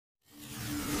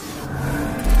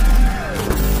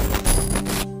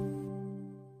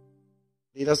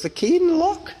He does the key in the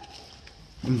lock.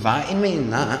 Inviting me in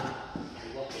that.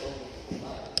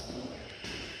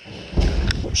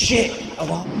 Shit! I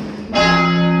won't.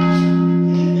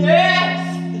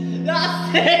 Yes!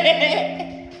 That's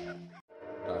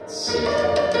it!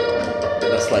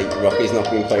 That's like Rocky's not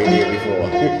been playing here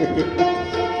before.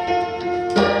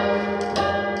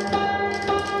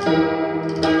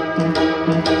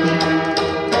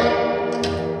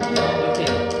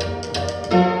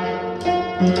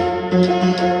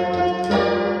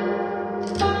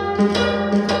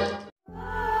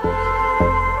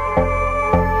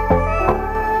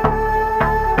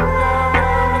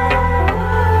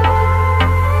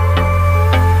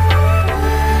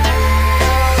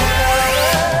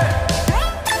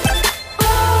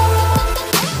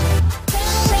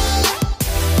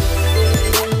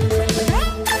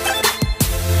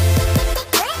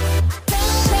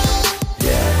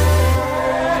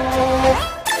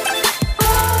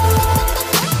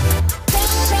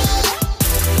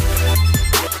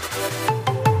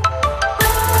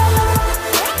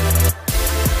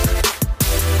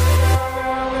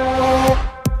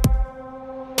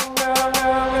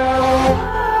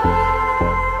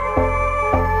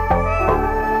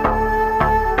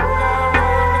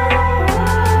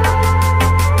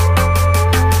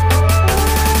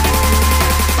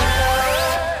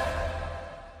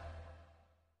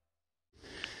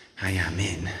 I am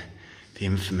in the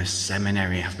infamous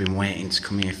seminary. I've been waiting to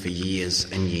come here for years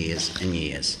and years and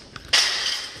years.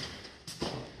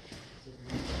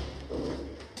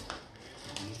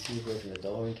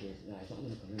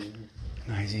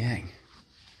 No, is he hang?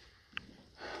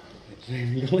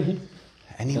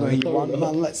 Anywhere you want,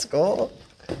 man, let's go.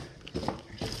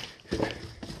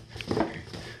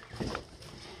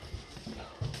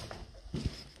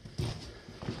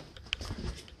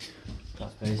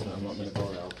 I'm not going to go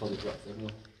there, I'll probably drop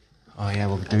signal. Oh yeah,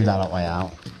 we'll do that on the way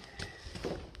out.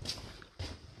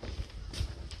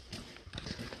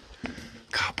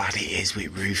 Look how bad it is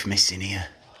with roof missing here.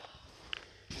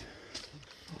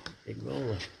 Big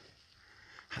roller.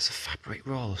 That's a fabric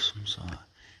roll of some sort.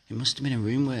 It must have been a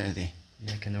room worthy.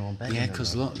 Making their own bed. Yeah,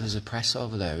 because look, there's a press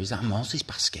over there. Is that a Moses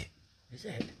basket? Is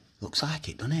it? Looks like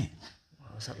it, doesn't it?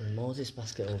 What's happening with Moses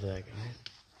basket over there, guys?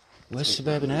 Where's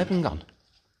Suburban Urban gone?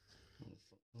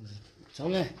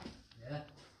 Tommy? Yeah?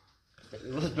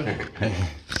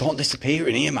 Don't disappear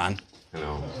in here, man. I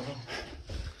know.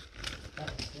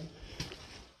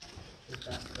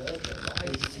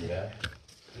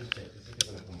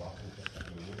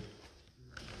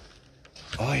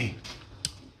 Oi!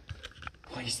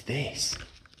 What is this?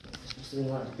 This must have been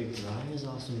like big dryers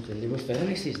or something. They were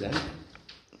furnaces then.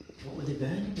 What were they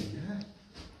burning in there?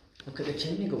 Look at the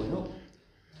chimney going up.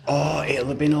 Oh, it'll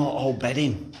have been all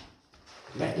bedding.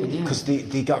 Because Yeah.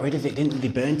 they got rid of it, didn't they?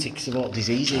 They burnt it because of all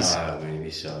diseases. Oh,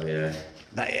 maybe so, yeah.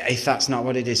 If that's not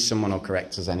what it is, someone will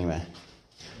correct us anyway.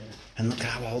 Yeah. And look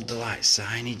how old the like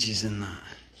signage is and that.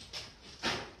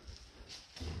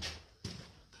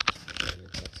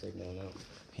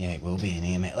 Yeah, it will be in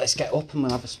here, mate. Let's get up and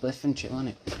we'll have a spliff and chill on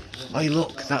it. Oh,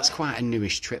 look, that's quite a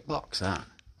newish trip box, that.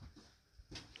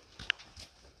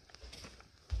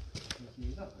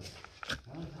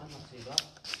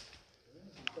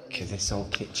 Look at this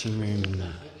old kitchen room and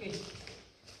that.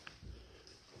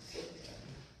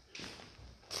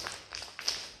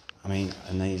 I mean,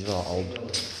 and these are all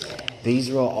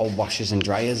old washers and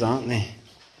dryers, aren't they?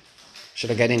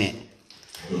 Should I get in it?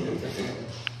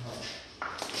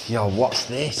 Yo, what's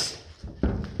this?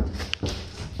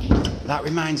 That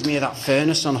reminds me of that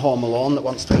furnace on Home Alone that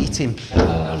wants to eat him.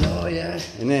 Oh, no, yeah.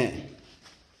 Isn't it?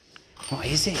 What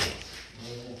is it?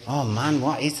 Oh man,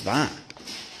 what is that?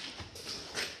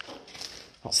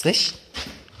 What's this?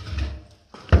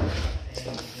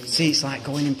 See, it's like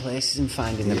going in places and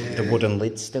finding the wooden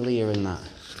lid still here and that.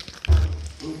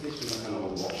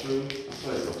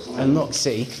 And look,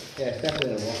 see? Yeah, it's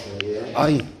definitely a washroom, yeah.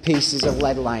 Oh, pieces of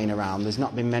lead lying around. There's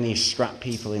not been many scrap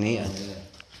people in here. Yeah.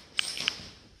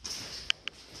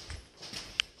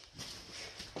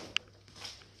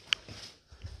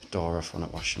 Door off one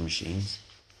at washing machines.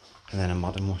 And then a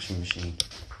modern washing machine.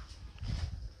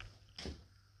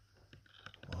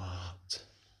 What?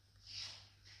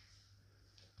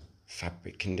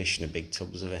 Fabric conditioner, big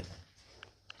tubs of it.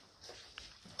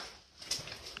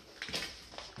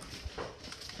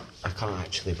 I can't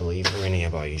actually believe we're in here,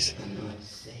 boys.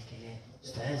 Sick, innit?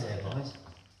 Stairs there, boys.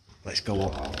 Let's go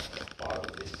up.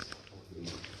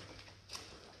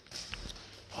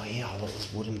 Oh yeah, look,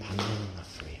 there's wooden paneling in that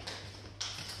for you.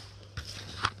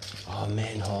 Oh,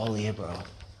 main hall here, bro.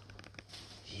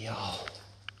 Yo.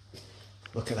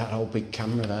 Look at that old big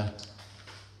camera there.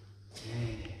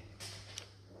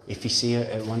 If you see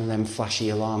one of them flashy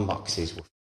alarm boxes,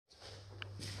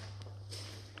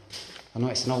 I know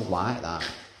it's an old light, that.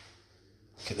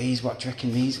 Look at these, what do you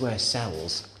reckon these were?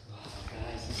 Cells? Oh,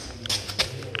 guys, there's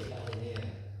something really bad in here.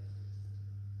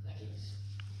 Like it's...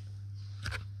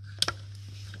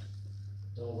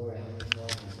 Don't worry, I'm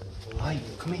informed. Hi,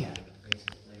 come here.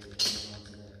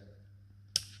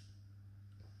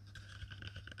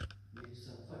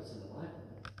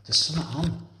 There's something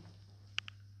on.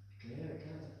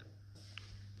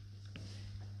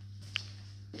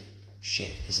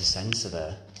 Shit, there's a sensor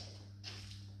there.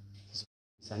 There's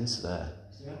a sensor there.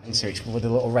 Sensor, it's with a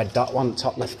little red dot one,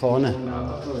 top left corner.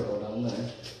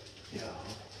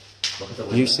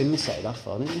 You seen me set it off,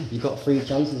 haven't you? You've got 3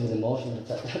 chances with emotion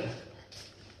detector.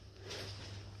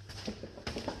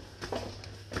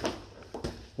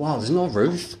 Wow, there's no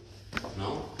roof.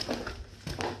 No.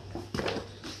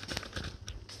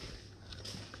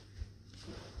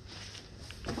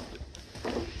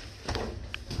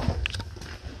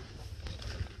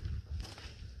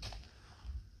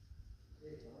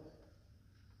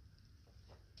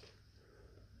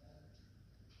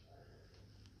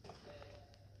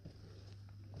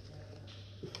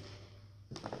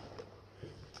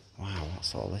 Wow,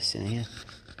 what's all this in here?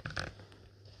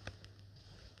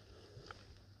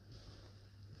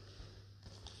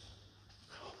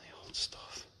 All the old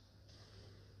stuff.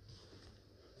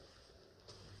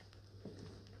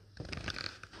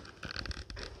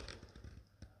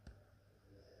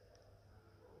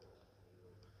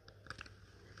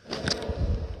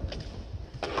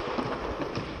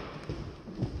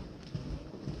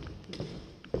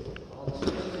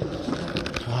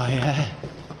 Oh yeah.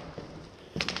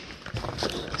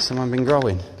 Someone been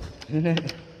growing?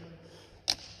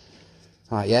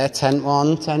 Right, yeah, tent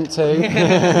 1, tent 2.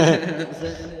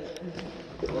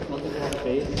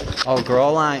 Oh,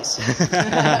 grow lights.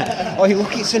 Oh,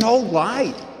 look, it's an old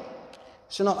light.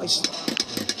 So not. It's...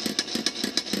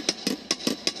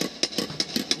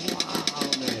 Wow,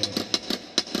 mate.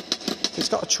 It's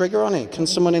got a trigger on it. Can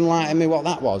someone enlighten me what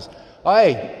that was?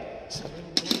 Hey.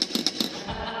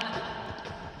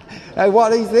 Hey,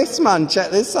 what is this, man?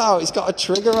 Check this out. It's got a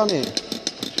trigger on it.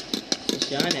 It's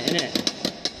shining, isn't it?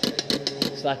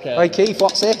 It's like a... Hey, Keith,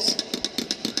 what's this?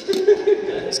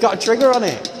 It's got a trigger on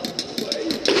it.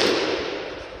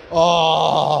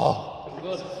 Oh!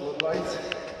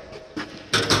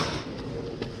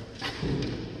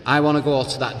 I want to go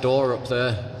to that door up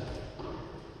there.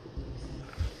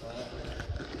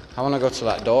 I want to go to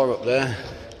that door up there.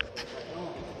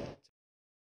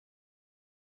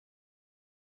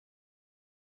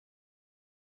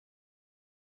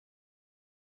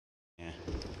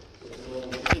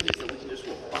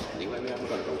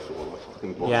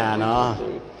 Yeah, I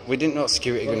know. We didn't know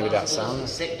security going to be that sound.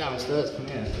 Sit downstairs, come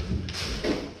here.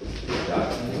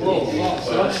 Whoa,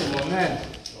 whoa, someone there.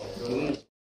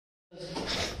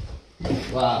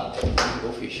 Wow.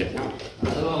 Go for your shit now.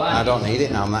 I don't need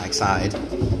it now, I'm that excited. Is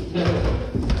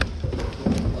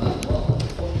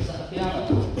that a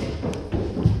piano?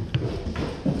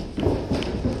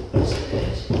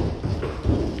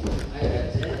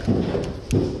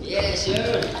 Yeah,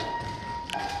 Sherman.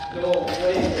 No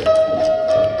way.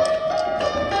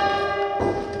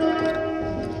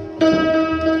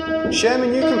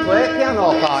 Sherman, you can play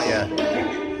piano, can't you?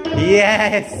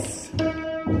 Yes! There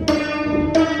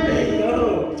you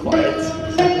go. Quiet.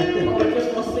 Just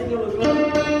lost signal as well.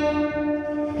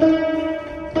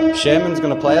 Sherman's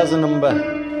going to play us a number.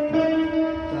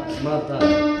 That's mad, that. I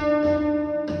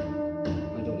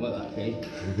don't work that key.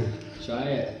 Try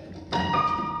it.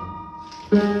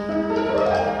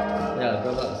 Yeah,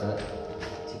 grab that a sec.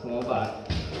 So come on back.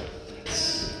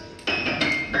 It's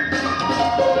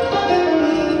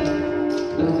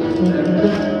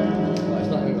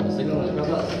not even got a signal. Grab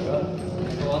that a sec, bro.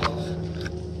 Go on.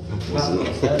 Right,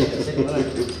 upstairs, get a signal,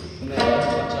 innit? And then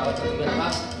watch out if you get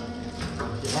past.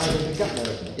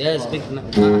 Yeah, it's a big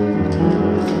metal car.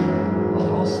 Oh,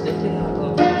 they're all sticking that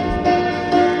though.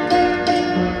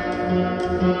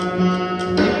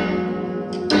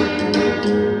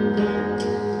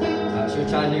 Right, should we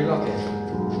try a new rocket?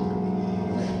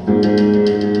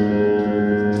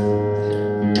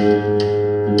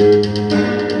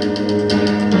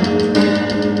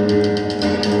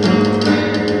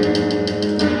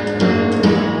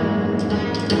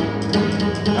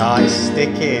 Oh, it's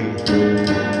sticking.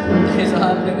 It's a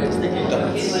hard bit, it's sticking.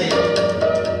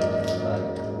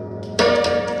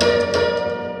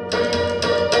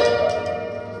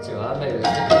 It's too hard, mate, it's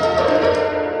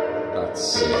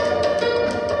sticking.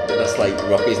 That's like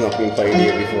Rocky's not been playing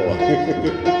here before.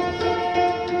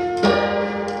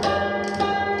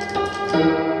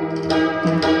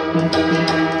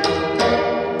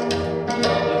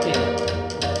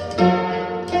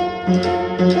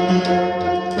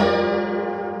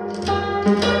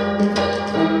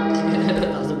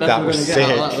 That was sick.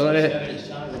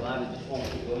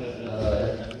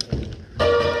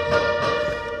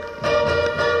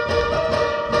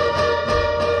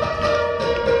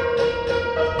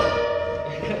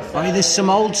 Oh, there's some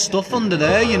old stuff under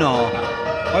there, you know.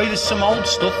 Oh, there's some old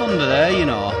stuff under there, you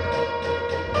know.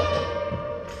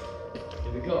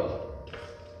 Here we go.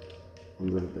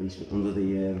 Under the basement, under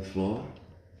the floor.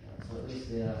 So at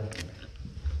least the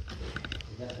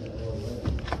definitely all the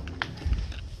way.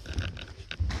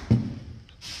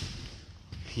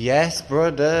 Yes,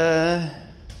 brother.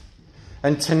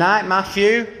 And tonight,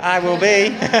 Matthew, I will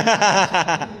be.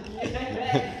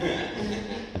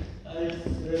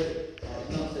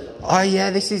 Oh yeah,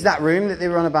 this is that room that they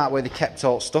were on about where they kept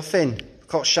all stuff in.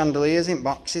 Got chandeliers in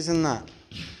boxes and that.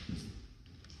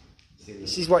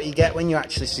 This is what you get when you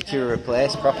actually secure a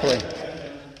place properly.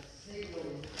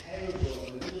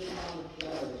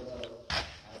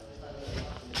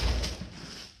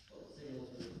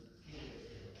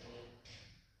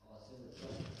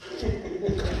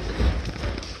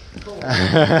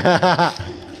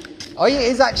 Oh yeah,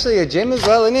 it is actually a gym as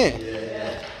well, isn't it? Yeah.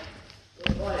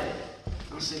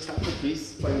 It's like the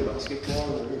priests playing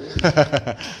basketball.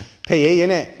 PE,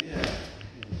 innit? Yeah.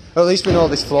 Well, at least we know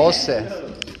this floor's safe.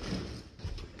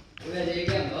 You ready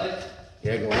again, boys?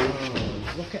 Yeah, go on.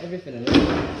 Oh, look at everything in it.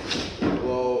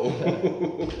 Whoa.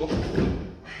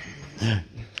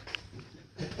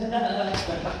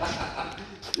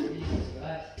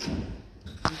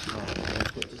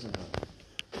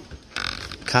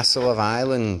 Castle of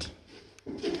Ireland.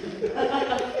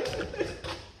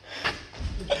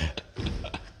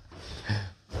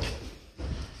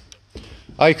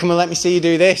 Oh, you come and let me see you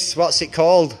do this. What's it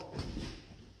called?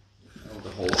 The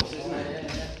horse, isn't it?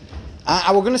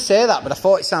 I was going to say that, but I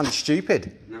thought it sounded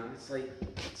stupid. No, it's like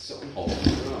something horse. I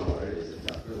don't know what it is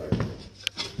exactly like.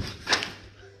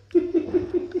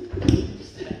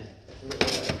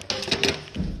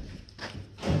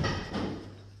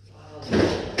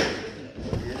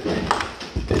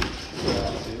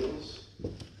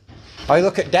 Oh, you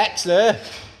look at decks there.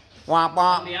 Wah,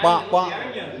 wah, wah, wah.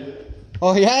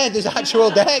 Oh yeah, there's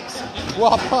actual decks.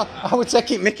 What? I would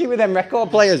take it Mickey with them record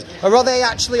players. Or are they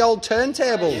actually old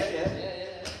turntables?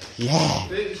 Yeah.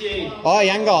 Oh,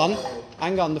 hang on.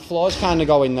 Hang on, the floor's kind of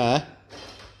going there.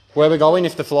 Where are we going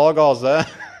if the floor goes there?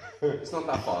 It's not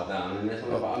that far down, and it's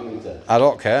not about a metre. I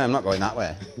don't care, I'm not going that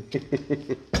way.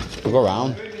 We'll go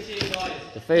round.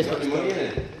 The Facebook Money in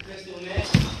it.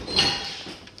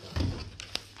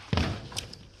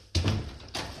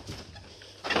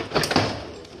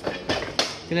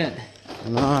 Get it.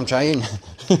 No, I'm trying.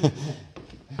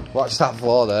 Watch that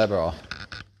floor there, bro. The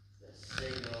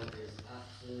signal is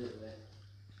absolutely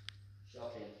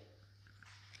shocking.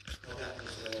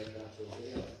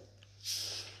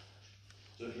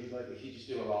 So if you just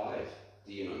do a live,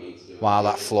 do you not need to do it? Wow,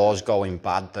 that floor's going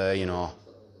bad there, you know.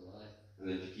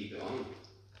 And then just keep it on.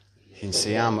 You can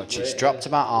see how much it's dropped,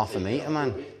 about half a metre,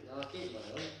 man.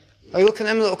 Oh, you look at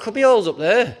them little cubby holes up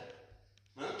there.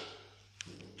 Huh?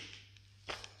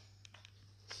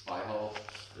 Spy hole.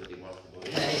 Really well for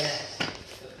the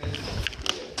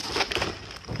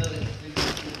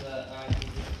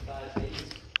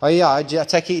Oh yeah, I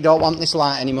take it you don't want this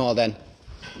light anymore then.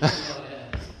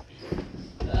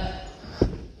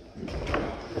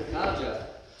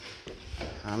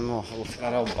 Look at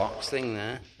that old box thing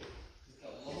there.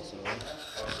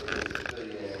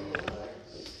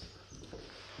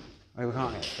 Oh, we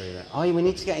can't get through there. Oh, we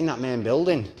need to get in that main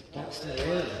building. That's the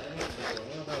room.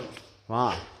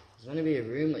 What? There's going to be a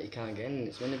room that you can't get in, and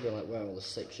it's going to be like where all the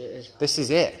sick shit is. This is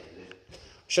it.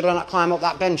 Should I not climb up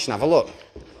that bench and have a look?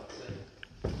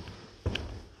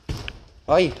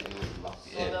 Oi.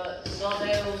 So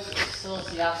those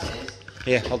sociates,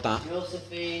 Here, hold that.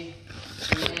 Josephine,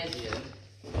 Gymnasium,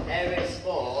 Area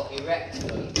Sport,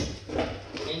 Erectum,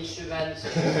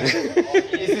 Instrumental.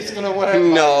 Is this going to work?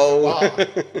 No.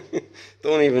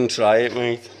 Don't even try it,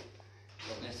 mate.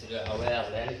 Don't need to do it away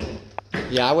hardly anything.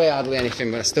 Yeah, I weigh hardly anything,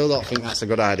 but I still don't think that's a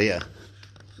good idea.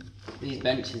 These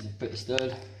benches are pretty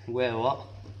sturdy. Weigh a lot.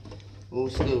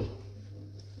 Old school.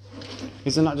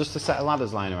 Is there not just a set of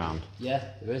ladders lying around? Yeah,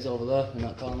 there is over there in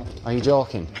that corner. Are you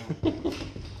joking?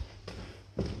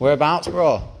 Whereabouts,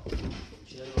 bro?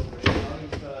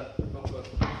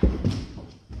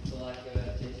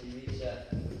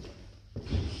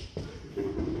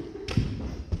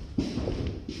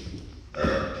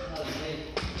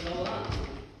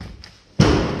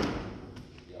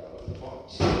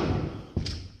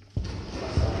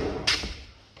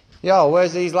 Yo,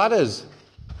 where's these ladders?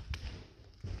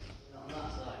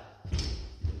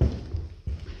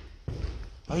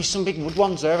 Oh, there's some big wood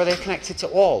ones there. Are they connected to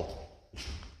wall?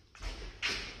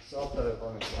 It's all purple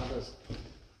and ladders.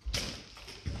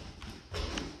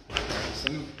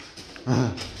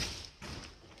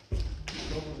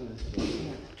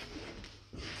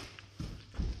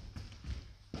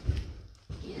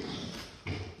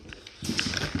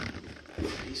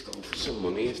 He's gone for some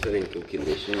money if they're in good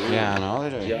condition. Yeah, I know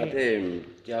they do.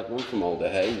 You had one from Alder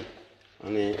Hay,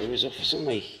 and it was up for something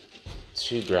like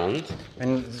 £2,000.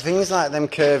 And things like them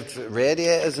curved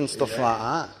radiators and stuff like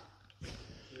that.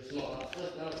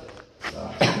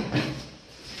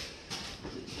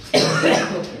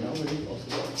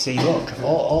 See, look,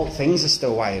 all things are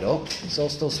still wired up. It's all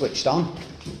still switched on.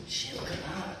 Shit, look at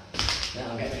that. Now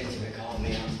I'm getting ready to record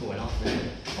me. I'm going off now.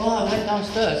 Oh, I went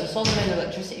downstairs. I saw them in the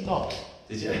electricity box.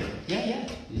 Did you? Yeah.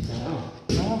 No.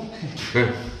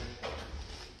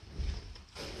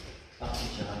 Battery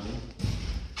charging.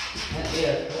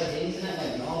 Yeah, where's the internet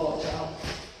went? No, watch out.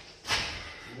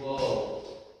 Whoa.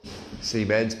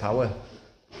 Seabed's power.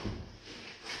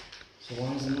 So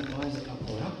why is it not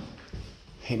going up?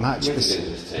 It might Maybe just it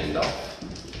was turned off.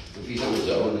 If he's on his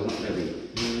own, there's not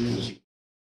really...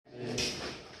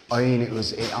 I mean,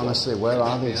 it honestly, where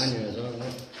are these?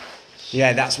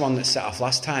 Yeah, that's one that set off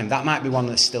last time. That might be one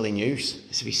that's still in use.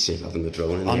 This would be sick having the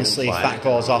drone in Honestly, there. if that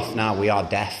goes off now, we are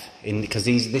deaf. Because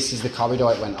this is the corridor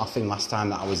it went off in last time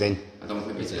that I was in. I don't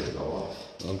think it's going to go off.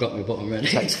 I've got my button ready.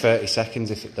 It takes 30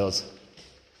 seconds if it does.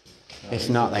 If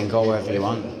not, then go wherever you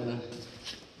want.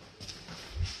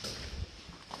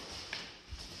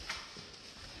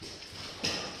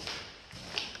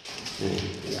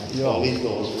 Yo. These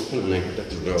doors open and they put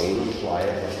the drone and fly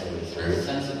it through.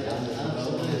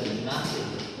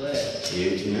 It's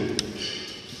huge, isn't it?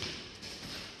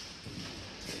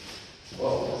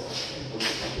 Whoa.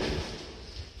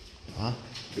 Huh?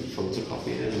 Big photocopy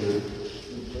it in there.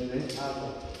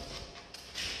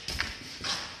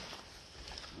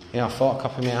 Yeah, I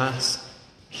photocopy my ass.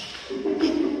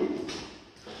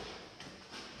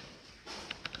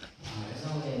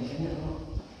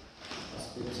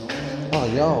 Oh,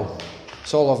 yo,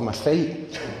 it's all over my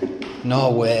feet.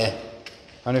 No way.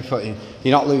 I'm gonna put in.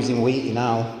 You're not losing Wheatie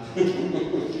now.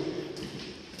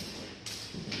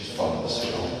 Just follow the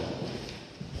smell.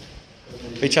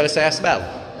 Are you trying to say I smell?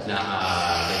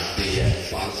 Nah, the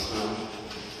plant smell.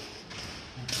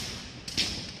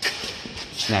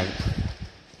 No.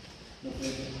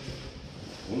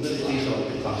 Wonder if these are the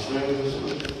classrooms or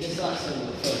something. Is that some of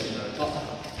the first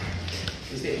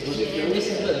was it this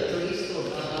is the priesthood?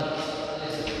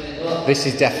 This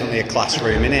is definitely a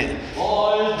classroom, innit?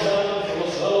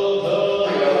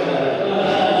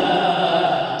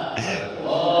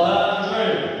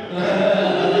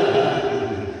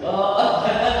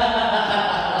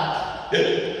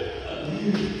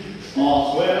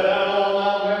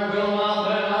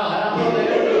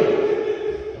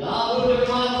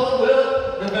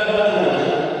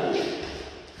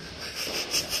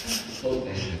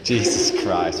 Jesus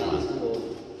Christ, man.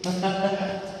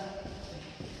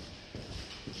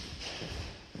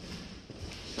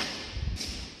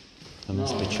 There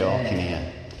must be chalk in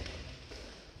here.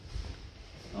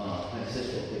 Oh, this is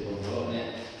what people wrote, isn't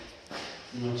it?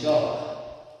 No chalk.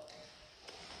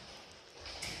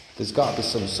 There's got to be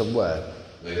some somewhere.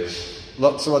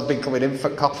 Look, someone's been coming in for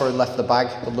copper and left the bag.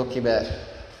 Unlucky bit.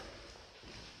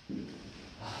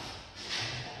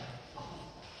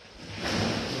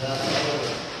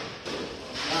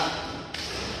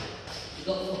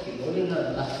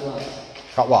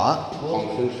 Got what?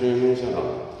 Conference room is that?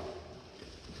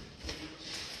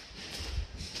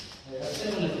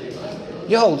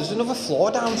 Yo, there's another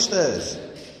floor downstairs.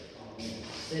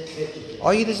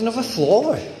 Oh, yeah, there's another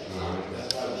floor.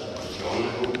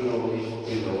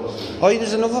 Oh, yeah,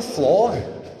 there's another floor.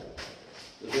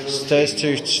 Stairs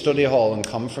to study hall and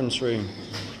conference room.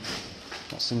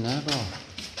 What's in there, bro?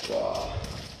 Wow.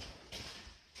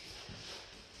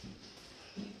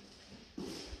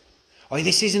 Oh,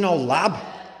 this is an old lab.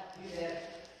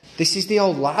 This is the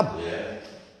old lab. Yeah.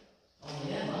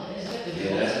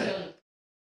 Yeah.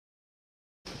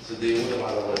 So they would have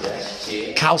had all the desks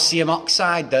here. Calcium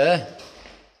oxide there.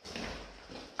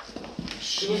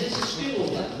 Was this a school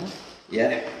then?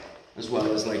 Yeah. As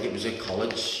well as like it was a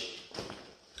college.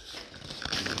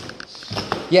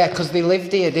 Yeah, because they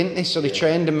lived here, didn't they? So they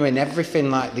trained them in everything.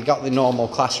 Like they got the normal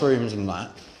classrooms and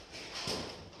that.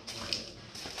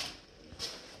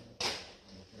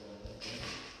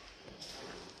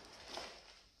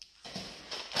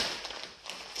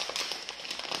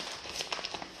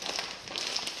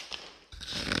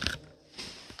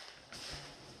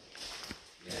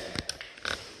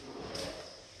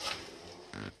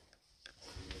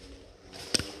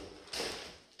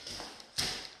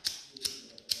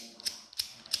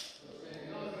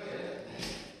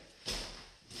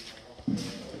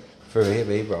 For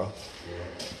here, bro.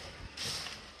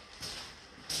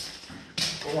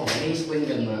 Oh, an East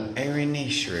Wingham there. Erin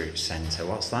Niche Route Centre,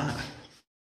 what's that?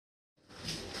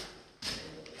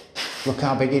 Look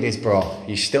how big it is, bro.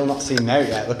 You've still not seen out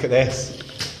yet. Look at this.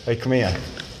 Hey, come here.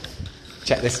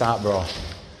 Check this out, bro.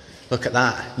 Look at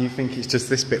that. You think it's just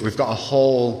this bit. We've got a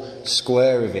whole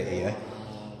square of it here.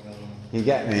 You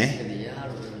get me?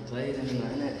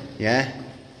 Yeah?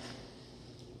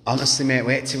 Honestly, mate,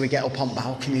 wait till we get up on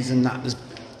balconies and that. There's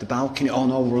the balcony. Oh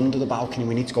no, we're under the balcony.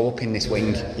 We need to go up in this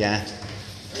wing. Yeah.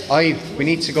 Oh, we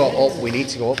need to go up. We need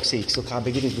to go up, see, because look how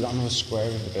big it is. We've got another square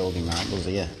of the building right was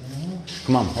here.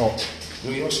 Come on, up. No,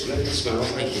 your square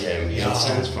smells like the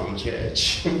outside's from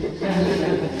church.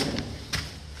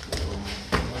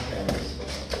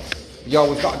 Yo,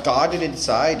 we've got a garden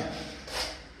inside.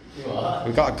 What?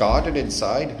 We've got a garden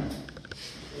inside.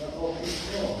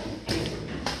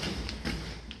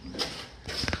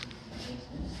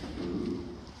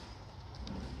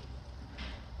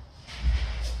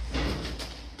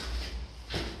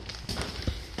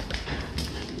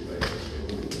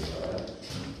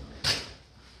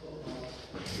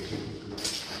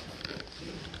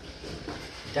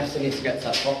 Definitely need to get to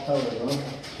that clock tower as well.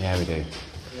 Yeah, we do.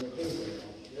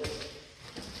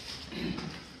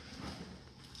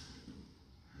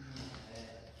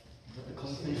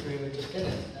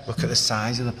 Look at the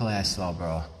size of the place though,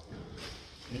 bro.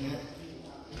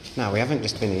 No, we haven't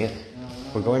just been here.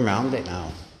 We're going round it now.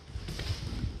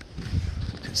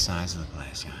 Look at the size of the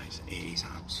place, guys. It is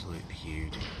absolutely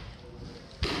huge.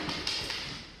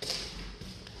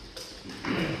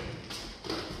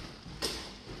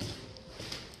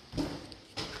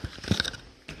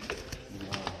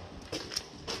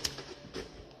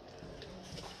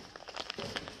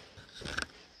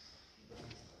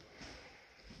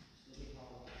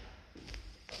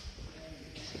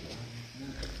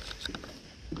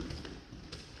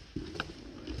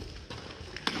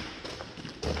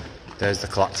 There's the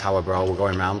clock tower, bro. We're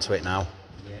going round to it now.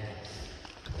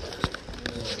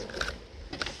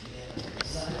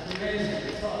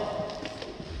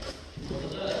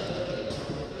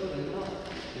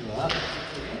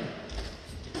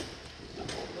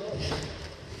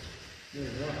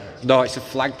 No, it's a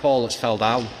flagpole that's fell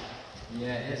down.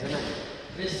 Yeah, it is, isn't it?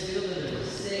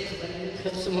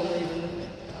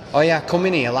 Oh yeah, come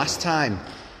in here last time.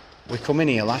 We come in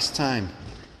here last time.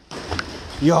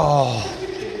 Yo!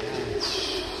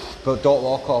 But don't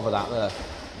walk over that there.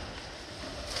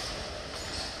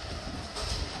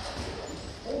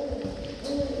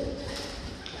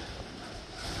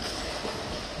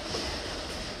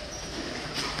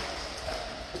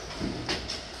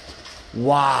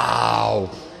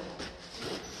 Wow!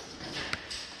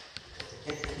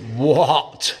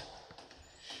 What?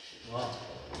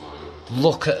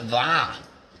 Look at that!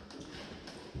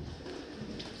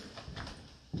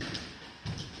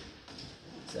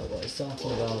 Is that what he's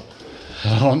talking about?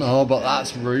 I don't know, but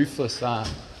that's ruthless, that.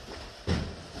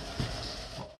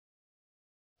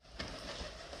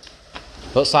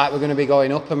 Looks like we're going to be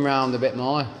going up and round a bit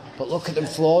more. But look at them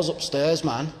floors upstairs,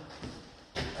 man.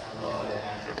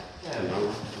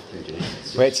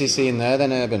 Wait till you see in there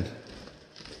then, Urban.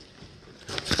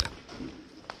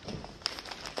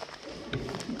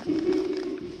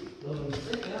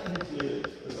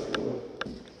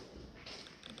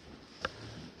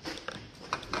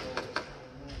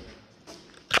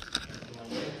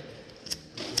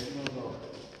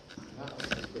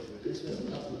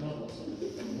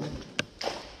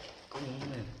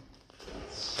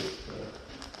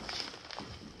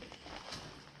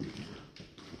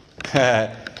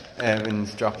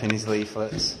 Urban's dropping his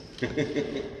leaflets.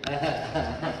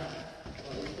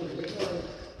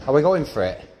 Are we going for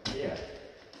it? Yeah.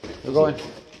 We're going.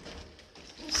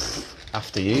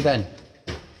 After you then.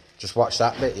 Just watch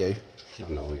that bit, you.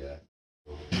 No, yeah.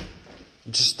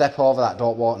 Just step over that,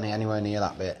 don't walk anywhere near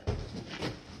that bit.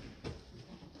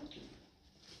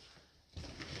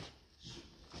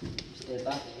 Stay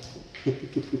back.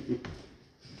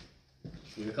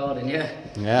 You recording, yeah?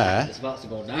 Yeah. It's about to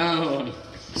go down.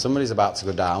 Somebody's about to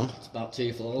go down. It's about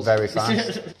 2 floors. Very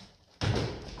fast.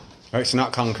 Oh, it's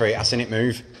not concrete. I seen it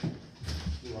move.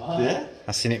 What? Yeah?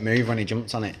 I seen it move when he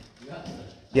jumped on it.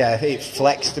 Yeah, it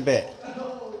flexed a bit.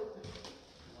 Wow.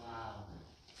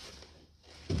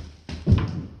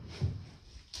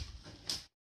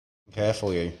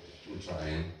 Careful, you. I'm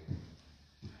trying.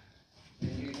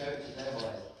 You coaches there, boys.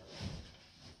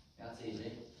 That's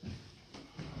easy.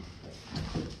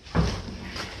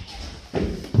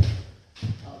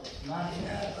 Oh, it's mad in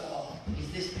there, bro. Is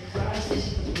this Christ? This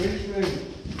is the bridge room.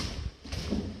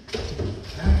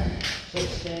 Such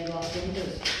stained glass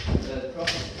windows.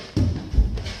 Property.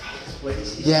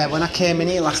 Yeah, when I came in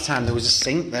here last time, there was a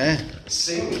sink there.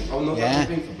 Sink? Oh no, Yeah. that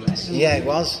would have been for blessing. Yeah, it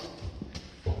was.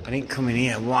 I didn't come in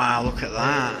here. Wow, look at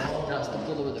that. That's the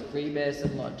colour of the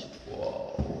Freemason Lodge.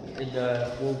 Whoa. In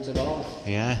Woolton Hall.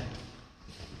 Yeah.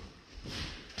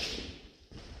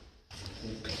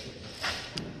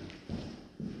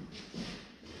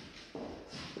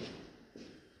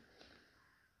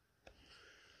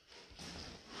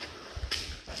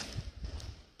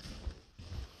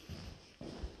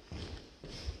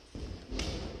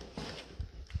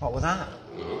 What was that?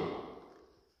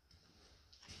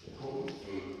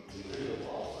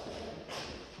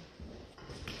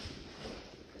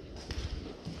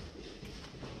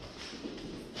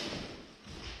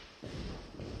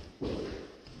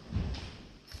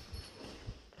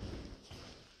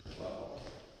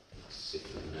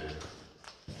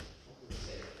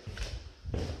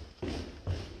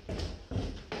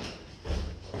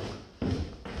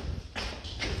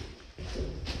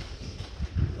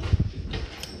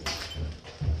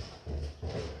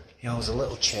 Yeah, there's a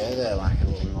little chair there, like a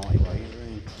little naughty weight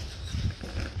room.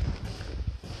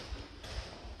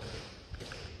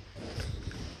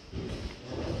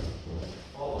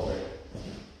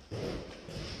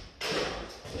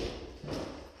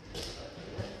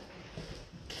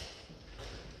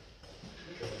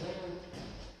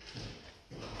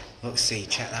 Look, see,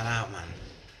 check that out, man.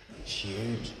 It's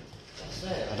huge.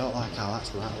 I don't like how that's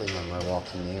rattling when we're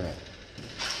walking near it.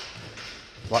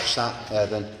 Watch that,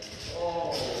 Urban.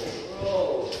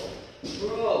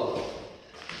 Bro.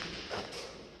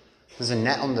 There's a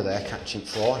net under there catching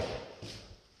fly.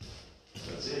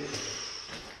 That's it.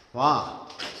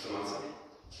 What? What's the matter?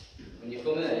 When you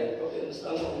come in, you probably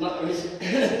understand what the matter is.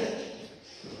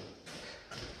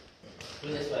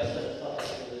 Come this way, let the fire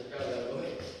just grab it away.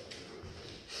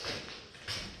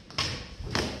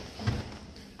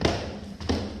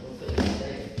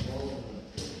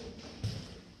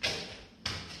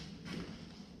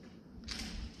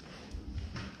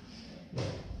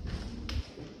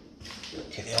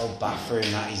 Look at the old bathroom,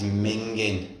 that is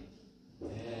minging. Yeah.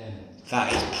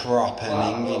 That is proper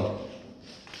minging.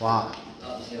 What?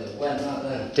 That was nearly went that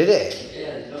there. Did it?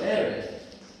 Yeah, you don't hear it?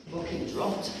 Fucking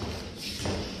dropped.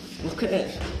 Look at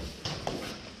it.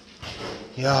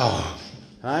 Yo,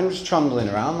 I'm just trundling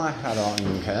around like I don't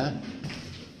even care.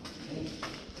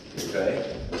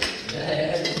 Okay.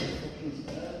 Yeah.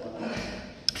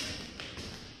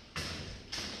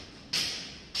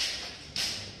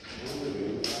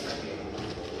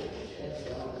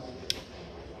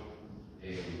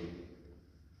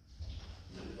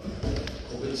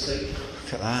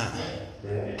 Look at that.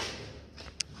 Yeah.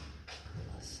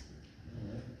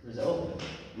 Was it open?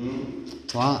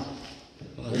 What?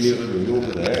 In the other room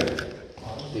over there,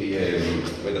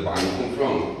 where the band come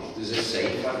from, there's a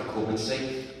safe, like a cupboard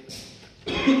safe.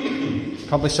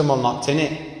 Probably someone locked in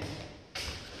it.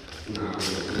 Nah.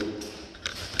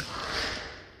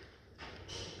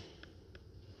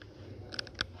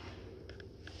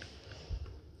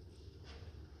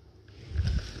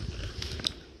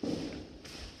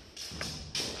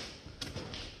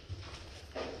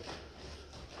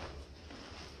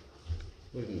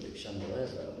 We can do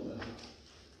chandeliers there, wouldn't we?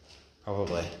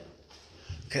 Probably.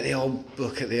 Look at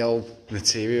the old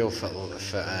material for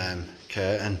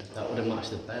curtain. That would have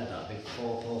matched the bed, that big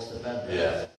four-poster bed there.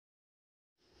 Yeah.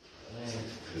 Yeah.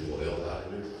 Could worry all that,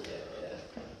 isn't it?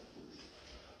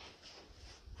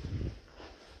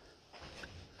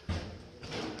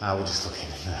 I was just looking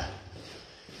in there.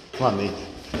 Come on, mate.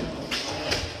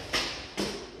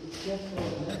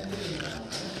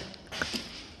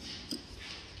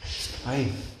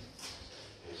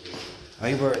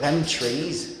 Hey, we're at them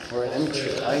trees. We're at them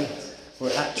trees. Hey, we're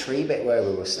at that tree bit where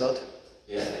we were stood.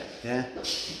 Yeah. Yeah.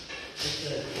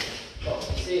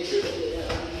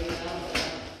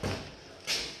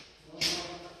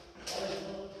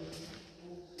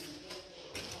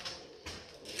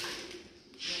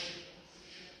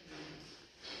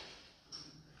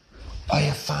 Oh,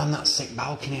 you found that sick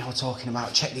balcony I was talking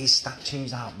about. Check these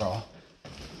statues out, bro.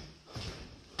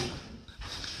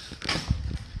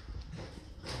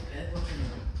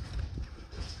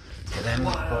 Look at them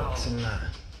books and that.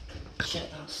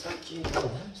 Check that statue.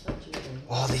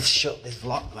 Oh, they've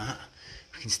locked that.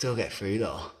 We can still get through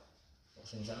though.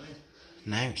 What's inside?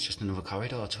 No, it's just another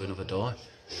corridor to another door.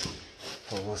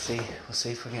 But we'll see if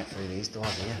we can get through these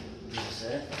doors here. That's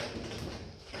it.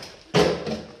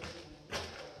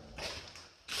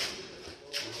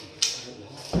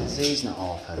 Is these not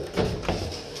open?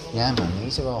 Yeah, man,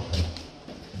 these are open.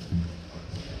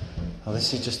 Oh,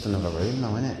 this is just another room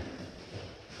now, isn't it?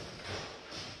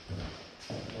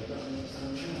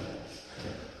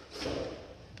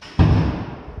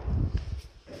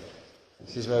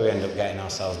 This is where we end up getting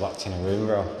ourselves locked in a room,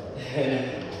 bro.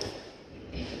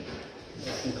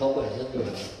 Some cobwebs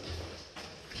everywhere.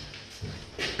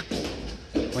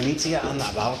 We need to get on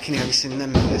that balcony. Have you seen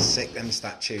them? They're sick, them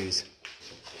statues.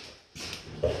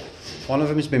 One of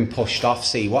them has been pushed off.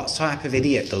 See, what type of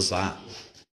idiot does that?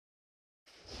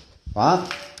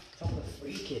 What? Proper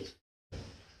freaky.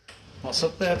 What's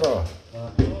up there, bro?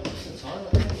 It's the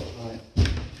toilet, isn't it? Like,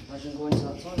 imagine going to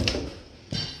that toilet.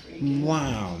 Freaky.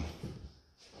 Wow.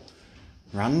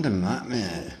 Random that,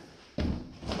 mate.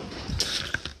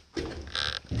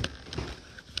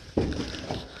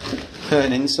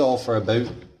 An insole for a boot.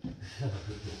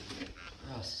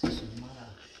 Oh, this is some mad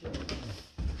ass shit.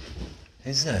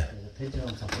 Is there? There's a pigeon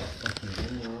on top of that fucking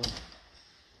thing, you know.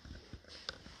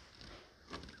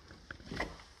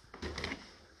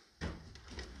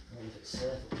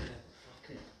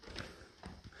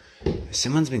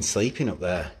 Someone's been sleeping up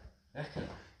there. Reckon?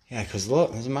 Yeah, because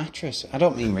look, there's a mattress. I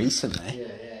don't mean recently.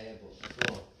 Yeah, but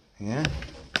before. Yeah.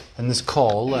 And there's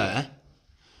coal there.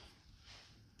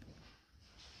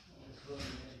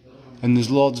 And there's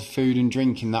loads of food and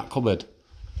drink in that cupboard.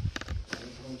 I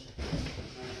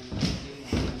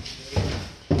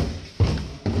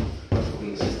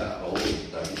think this is that hole that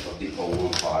you've got the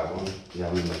 015 on. You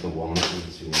haven't got the 1 and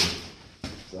 2.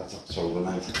 So that's October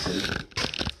 92.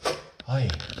 Oi.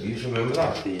 You used to remember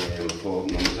that? The four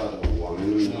numbers had a 1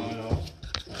 in them. No.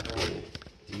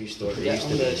 You used to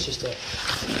It's just a...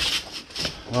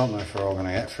 I don't know if we're all going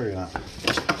to get through that.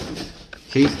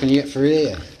 Keith, can you get through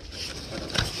here?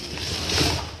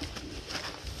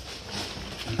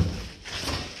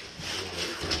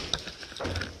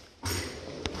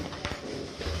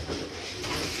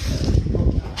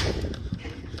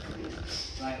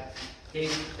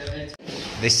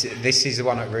 This is the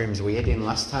one at rooms we hid in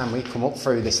last time. We come up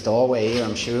through this doorway here,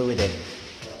 I'm sure we did.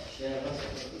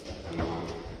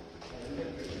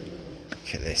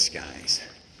 Look at this, guys.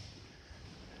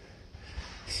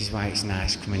 This is why it's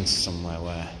nice coming to somewhere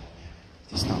where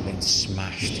it's not been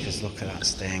smashed, because look at that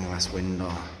stained glass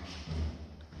window.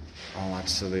 All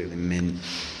absolutely mint.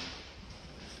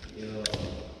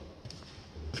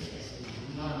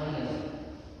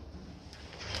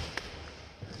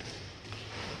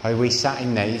 Are we sat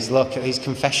in these? Look at these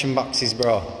confession boxes,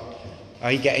 bro.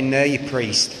 Are you getting there, you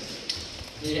priest?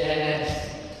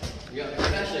 Yes. You got a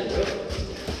confession, bro?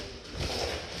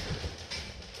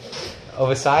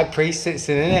 Other side, priest sits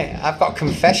in it. I've got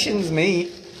confessions,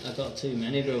 me. I've got too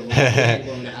many, bro.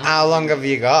 How long have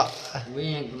you got? We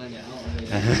ain't gonna get out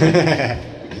of here.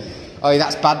 Oh,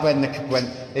 that's bad when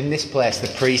in this place the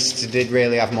priests did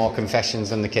really have more confessions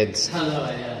than the kids. I know,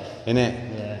 yeah. Innit?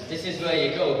 Yeah. This is where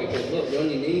you go because look, you're on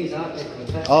your knees, aren't you?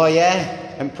 Confession. Oh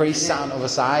yeah, and priests sat on the other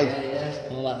side. Yeah.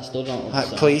 All that stood on the Like,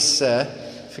 side. please, sir,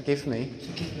 forgive me.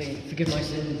 Forgive me. Forgive my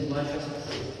sins and my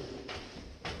trespasses.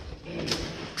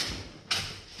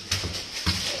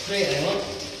 Straight then, look.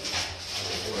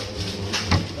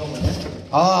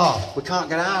 Oh, we can't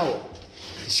get out.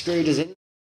 They screwed us in.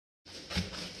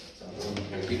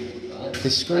 They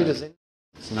screwed us in.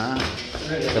 It's nice.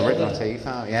 They've ripped my teeth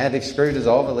out. Yeah, they've screwed us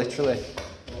over, literally.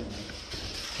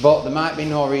 But there might be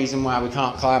no reason why we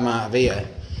can't climb out of here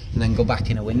and then go back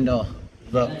in a window.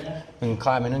 Look, we can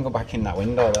climb in and go back in that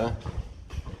window there.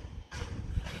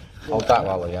 Hold that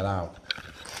while we get out.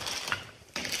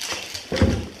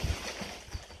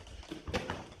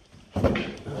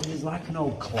 There's like an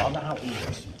old clod out here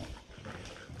or something.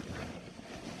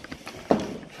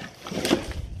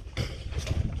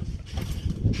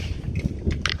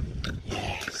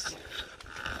 Yes.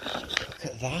 Look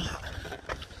at that.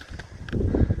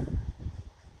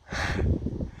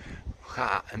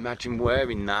 Can't imagine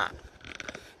wearing that.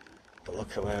 But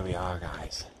look at where we are,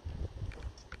 guys.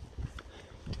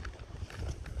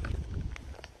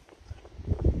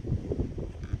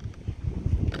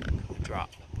 Drop.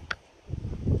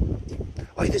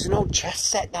 Oh, there's an old chest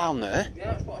set down there.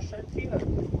 Yeah, that's what I said to you.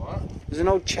 What? There's an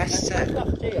old chest set.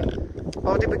 That's here.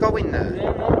 Oh, did we go in there?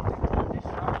 Yeah.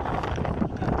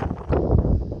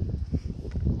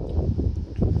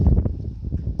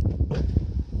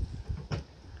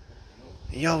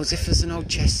 Yo, as if there's an old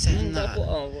chest set in that.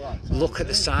 Look at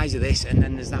the size of this, and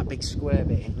then there's that big square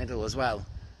bit in the middle as well.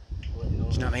 Do you know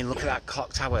what I mean? Look at that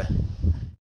clock tower.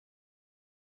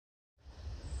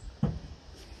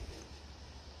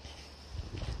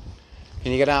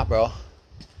 Can you get out, bro?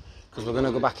 Because we're going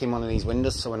to go back in one of these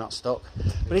windows so we're not stuck.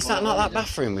 But is that not that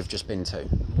bathroom we've just been to? I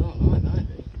don't know, it might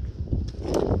be.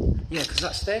 Yeah, because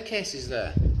that staircase is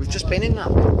there. We've just been in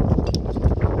that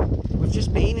bit. We've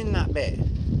just been in that bit.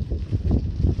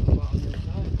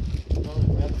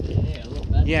 Here, look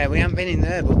there. bed. Yeah, we haven't been in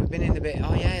there, but we've been in the bit.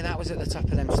 Oh yeah, that was at the top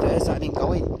of them stairs that I didn't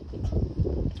go in.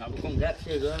 That we couldn't get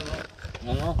through there, look.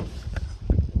 I know.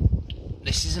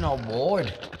 This is an old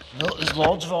ward. Look, there's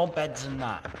loads of old beds and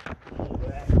that.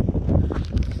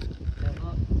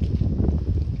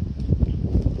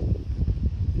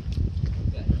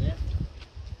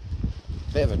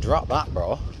 Bit of a drop that,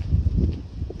 bro.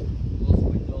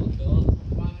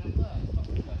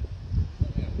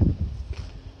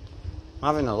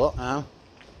 I'm having a look now.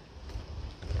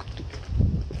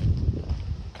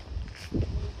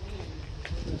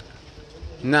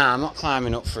 Nah, I'm not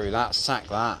climbing up through that. Sack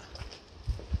that.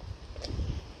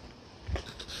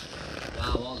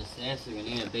 Wow, all the stairs are in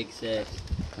here, big stairs.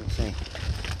 Let's see.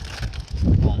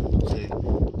 1, 2, 3.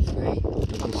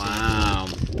 Wow.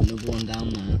 Another one down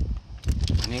there.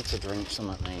 I need to drink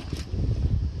something, mate.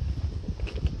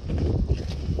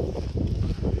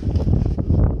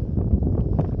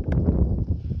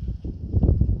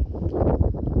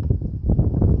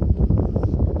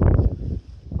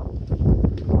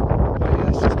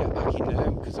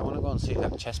 See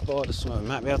that chessboard or something. We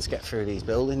might be able to get through these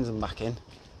buildings and back in.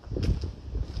 We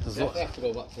have to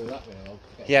go back through that way.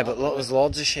 Yeah, but look, there's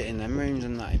loads of shit in them rooms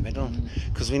and that in the middle.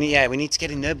 Because we need to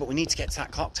get in there, but we need to get to that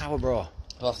clock tower, bro.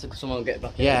 We'll have to someone get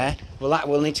back in. Yeah, well,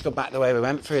 we'll need to go back the way we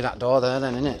went through that door there,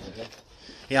 then, innit? Okay.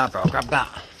 Yeah, bro, grab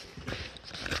that.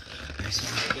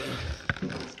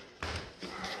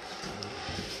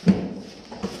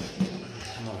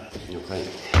 You okay?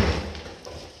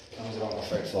 Don't go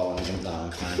through floor when I jump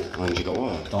down, fine. When did you go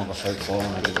what? Don't go through floor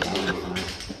when I jump down, fine.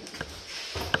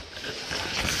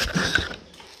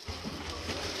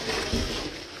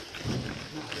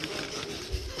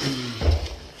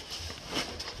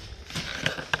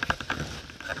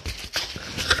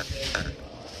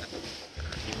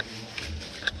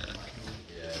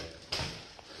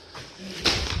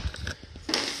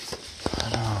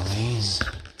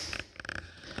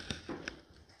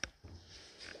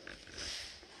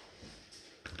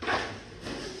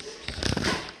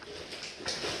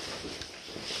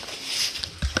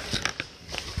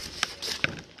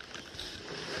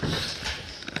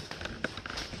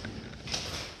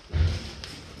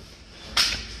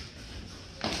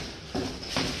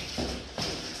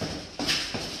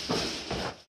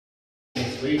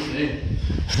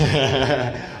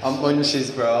 I'm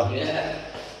munchies, bro. Yeah.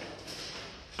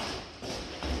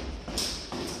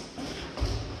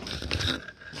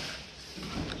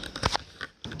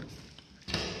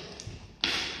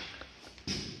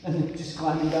 And just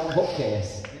climbing down a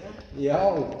bookcase.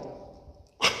 Yo.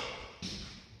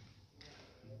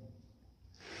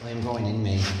 I'm going in,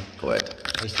 me. Go ahead.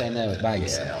 Are you staying there with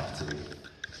bags? Yeah, I have to.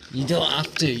 You don't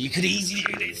have to. You could easily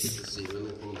do this.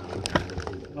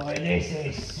 Boy, this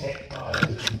is sick, boy.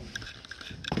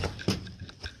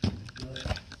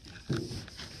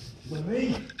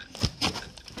 Marie? Yo!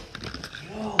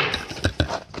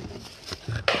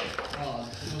 Oh,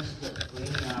 it must look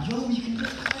clean now. Yo, you can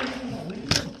just climb through that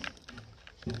window.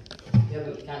 Yeah,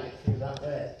 but you can't get through that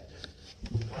way.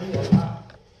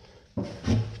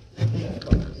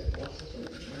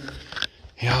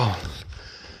 Yo.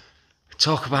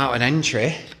 Talk about an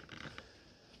entry.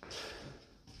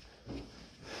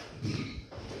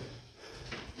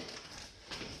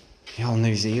 The old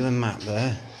New Zealand map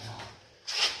there.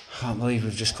 Can't believe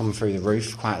we've just come through the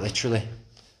roof, quite literally.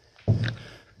 Remember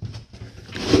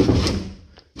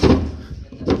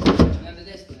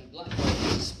this when black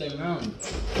boys spin round?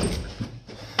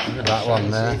 Look at that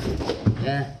one there.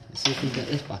 Yeah, let's see if we can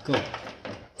get this back up.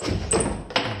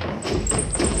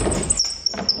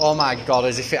 Oh my god,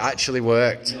 as if it actually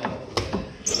worked.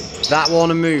 That won't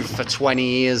have moved for 20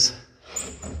 years.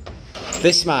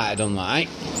 This might have done that, eh?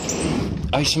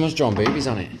 Oh, someone's drawn boobies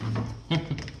on it.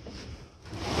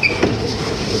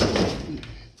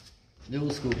 The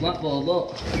old school blackboard,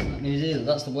 look. New Zealand,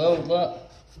 that's the world, look.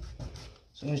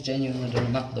 Someone's genuinely done a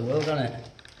map of the world on it.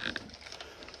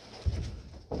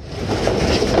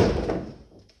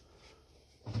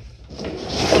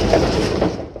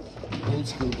 Old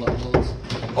school blackboards.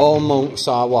 All monks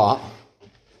are what?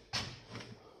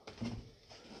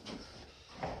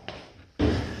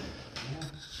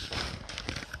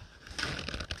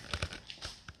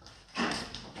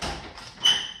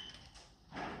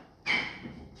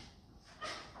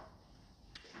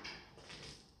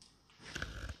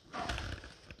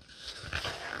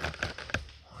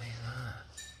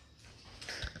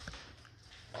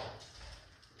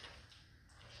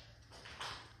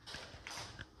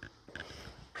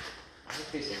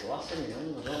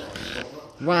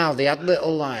 Wow, they had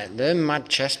little like they're mad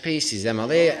chess pieces. Them are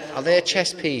they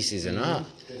chess pieces or not?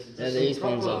 Yeah, these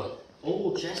ones are.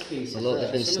 Oh, chess pieces. Look,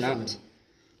 they've been snapped.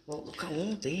 Well, look how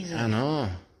old these are. I know.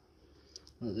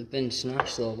 Look, they've been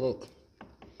smashed though, look.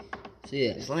 See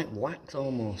it? It's like wax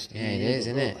almost. Yeah, it is,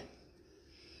 isn't it?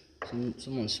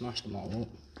 Someone smashed them all up.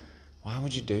 Why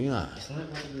would you do that? It's like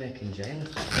what they make in jail.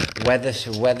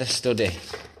 Weather study.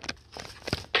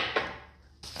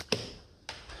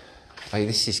 Oh,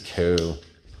 this is cool.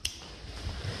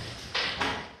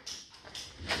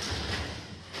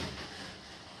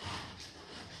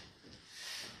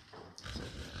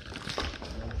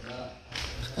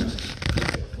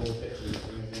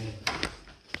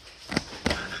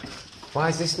 Why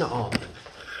is this not on?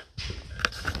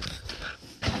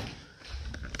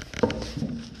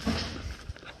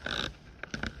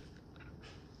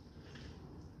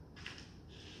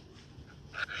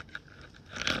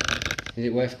 Is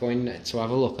it worth going to have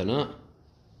a look or not?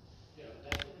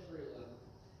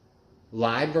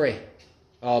 Library?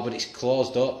 Oh, but it's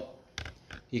closed up.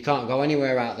 You can't go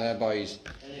anywhere out there, boys.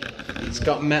 It's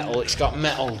got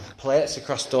metal plates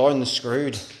across the door and they're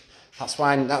screwed.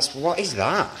 What is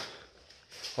that?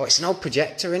 Oh, it's an old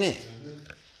projector, innit?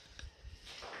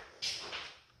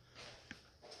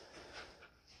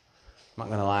 I'm not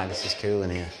gonna lie, this is cool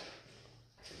in here.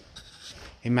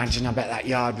 Imagine, I bet that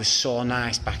yard was so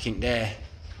nice back in the day.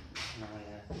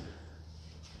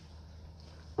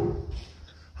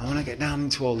 I want to get down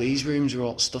into all these rooms where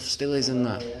all stuff still is and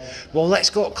that. Yeah. Well, let's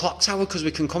go to Clock Tower because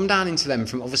we can come down into them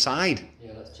from the other side.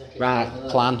 Yeah, let's check it. Right,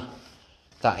 plan.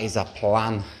 That is a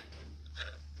plan.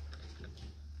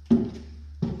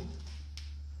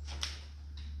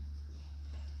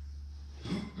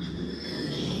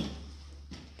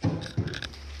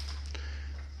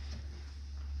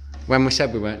 When we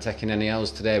said we weren't taking any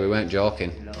L's today, we weren't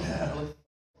joking. No.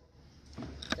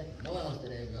 No L's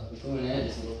today, bro. We're going here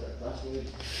just to look at last week.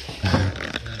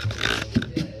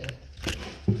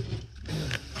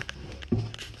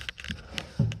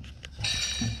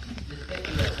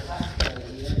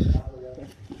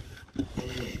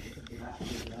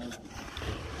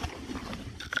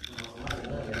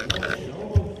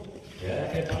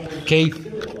 Keith.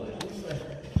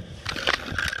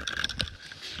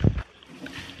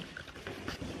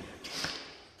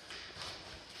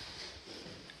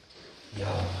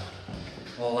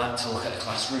 All that to look at the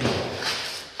classroom.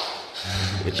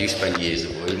 But you spent years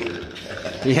avoiding it.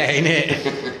 Yeah, innit?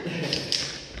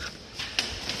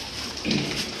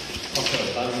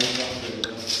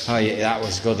 Oh yeah, that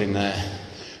was good in there.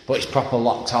 But it's proper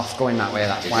locked off going that way,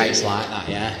 that's why it's like that,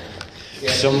 yeah.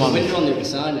 Yeah, Someone... there's a window on the other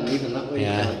side and even that way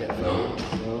Yeah. you can't get through.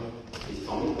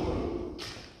 No.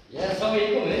 Yeah, so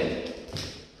you come in.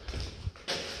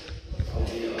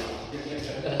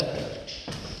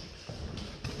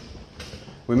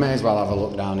 We may as well have a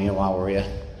look down here while we're here.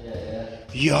 Yeah.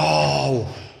 Yo!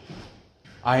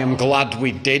 I am glad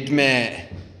we did, mate.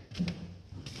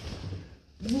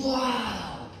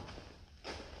 Wow!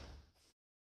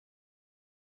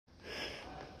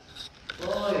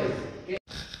 Boys,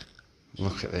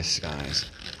 Look at this, guys.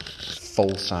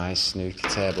 Full-size snooker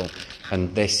table.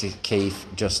 And this is Keith,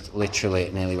 just literally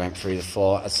it nearly went through the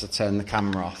floor. As I turned the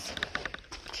camera off,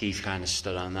 Keith kind of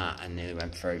stood on that and nearly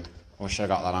went through. I wish I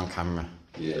got that on camera.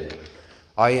 Yeah.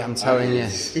 I'm telling you,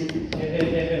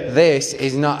 this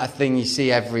is not a thing you see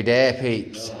every day,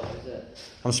 peeps.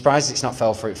 I'm surprised it's not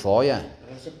fell through the floor yet.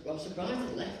 I'm surprised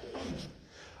it left.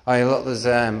 Oh, yeah, look, there's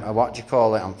a what do you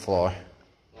call it on the floor?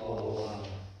 Oh, wow.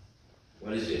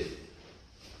 What is it?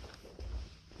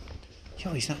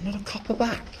 Yo, is that not a copper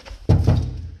back?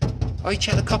 Oh, you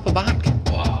check the copper back?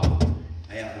 Wow.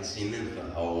 I haven't seen them for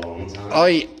a long time. Oh,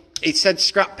 it said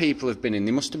scrap people have been in.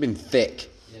 They must have been thick.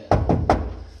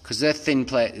 Because they're thin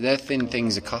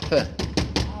things are copper.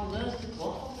 Oh, there's the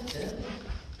cloth on the table.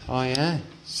 Oh, yeah.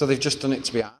 So they've just done it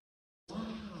to be arse. Wow.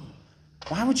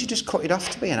 Why would you just cut it off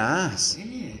to be an arse?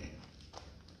 Yeah.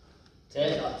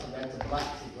 Take that to red to black,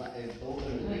 to black is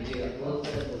open and we do that well.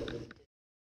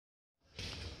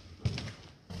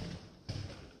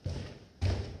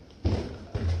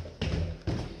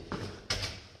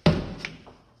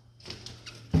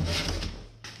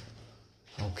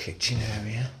 Whole kitchen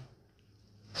area.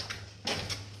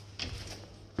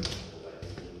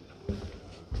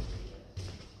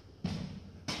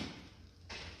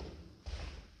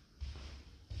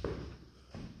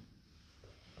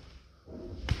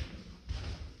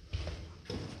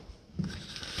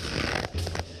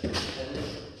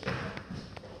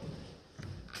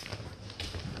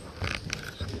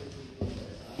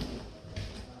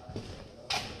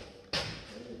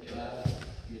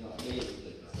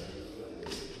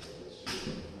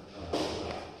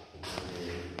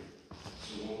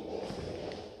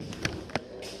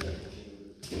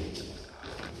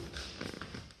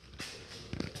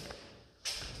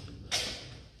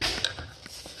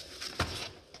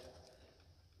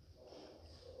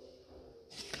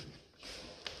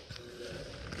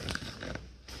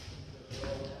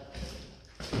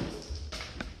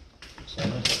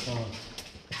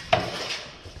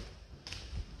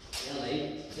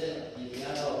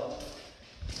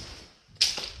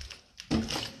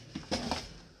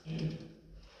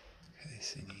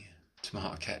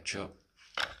 ketchup.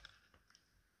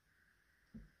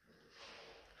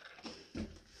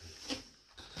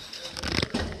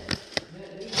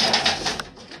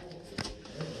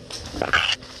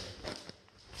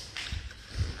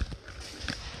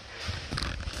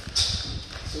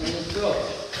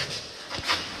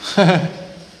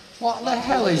 What the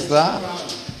hell is that?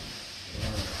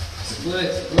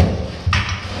 Split.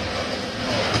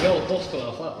 The old bus coming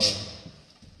off that one.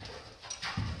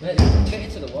 Mate, get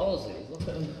into the walls, these. Look at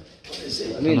them. What is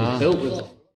it? I mean, they're built with the...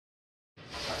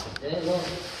 Yeah, look.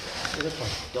 They're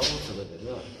like dogs to live in,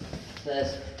 look.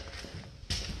 There's...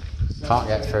 Can't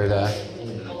get through there.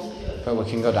 But we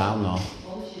can go down though.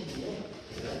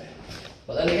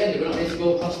 But then again, you're going to need to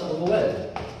go across that other way.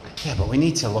 Yeah, but we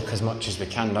need to look as much as we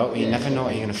can, don't we? You never know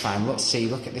what you're going to find. Look, see,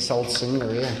 look at this old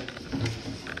singer here.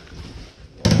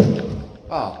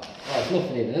 Oh. Oh, it's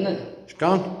nothing even, isn't it? It's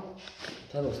gone.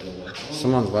 Tell us the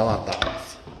Someone's well had that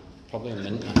off. Probably a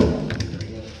mint.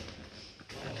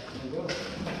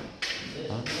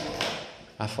 Huh?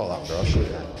 I thought that brochure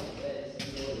then.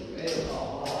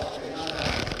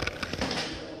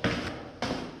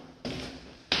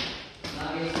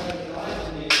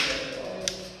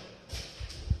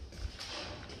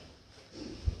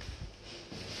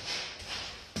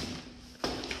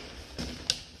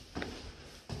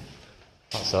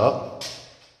 What's up?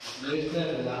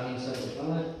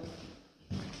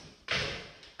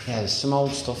 Yeah, there's some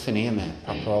old stuff in here, mate.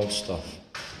 Proper old stuff.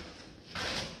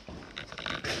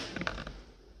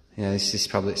 Yeah, this is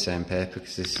probably the same paper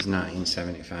because this is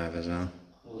 1975 as well.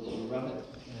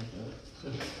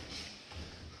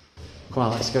 Come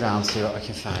on, let's go down and see what we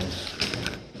can find.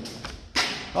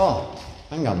 Oh,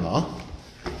 hang on though.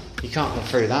 You can't go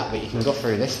through that, but you can go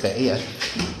through this bit here.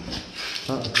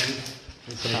 Oh.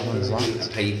 That one's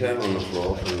locked. Paper on the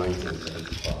floor from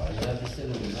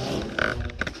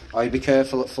 1975. Oh, you be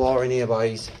careful at floor in here,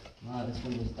 boys. Ah, this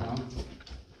one was down.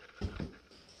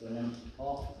 And then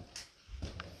off.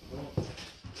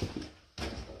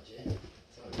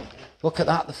 Look at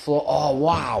that, the floor. Oh,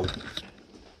 wow.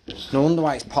 No wonder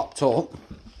why it's popped up.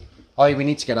 Oh, we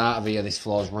need to get out of here. This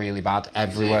floor's really bad.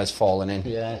 Everywhere's falling in.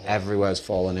 Yeah. Everywhere's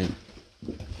falling in.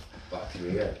 Back to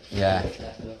here. Yeah.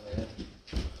 Definitely, yeah.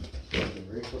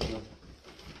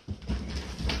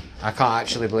 I can't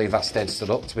actually believe that stayed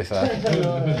stood up, to be fair.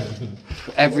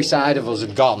 Every side of us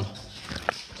have gone.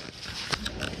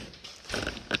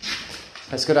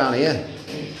 Let's go down here.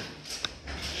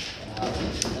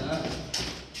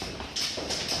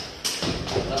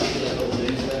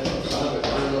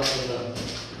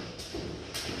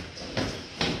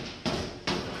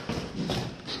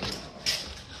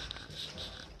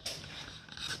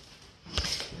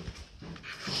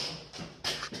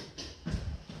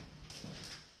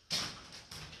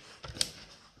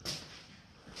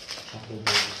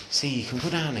 See, you can go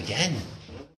down again.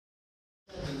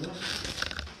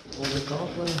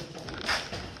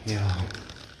 Yeah.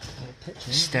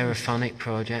 Stereophonic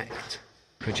project.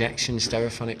 Projection,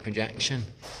 stereophonic projection.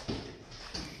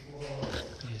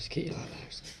 Just keep it like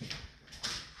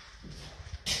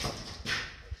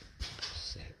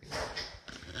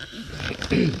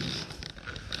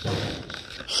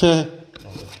that.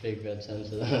 Big red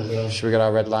sensor there as well. Should we get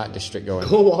our red light district going?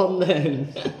 Go on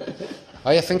then. Oh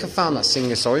yeah, I think I found that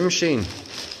Singer sewing machine.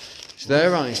 It's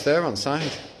there on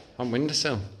side. On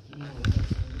windowsill.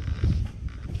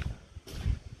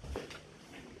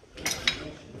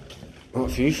 What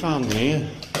have you found in here?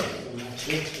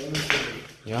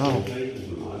 Yo.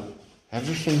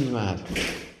 Everything's mad.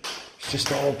 It's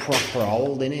just all proper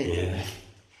old, innit? Yeah.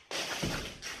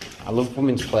 I love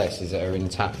women's places that are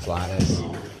intact like this.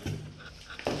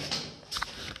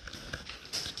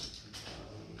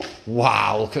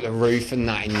 Wow, look at the roof and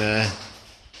that in there.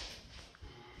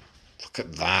 Look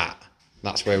at that.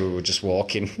 That's where we were just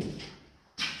walking.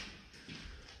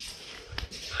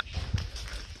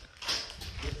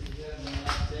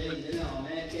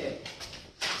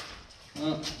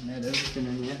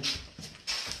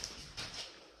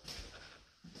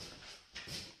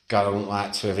 God, I wouldn't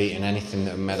like to have eaten anything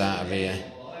that was made out of here.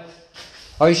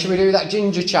 Oh, should we do that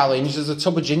ginger challenge? There's a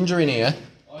tub of ginger in here.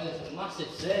 Oh, there's a massive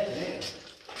safe in here.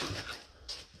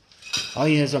 Oh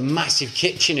yeah, there's a massive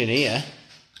kitchen in here.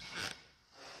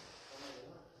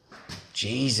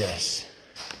 Jesus.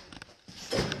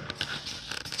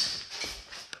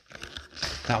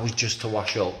 That was just to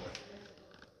wash up.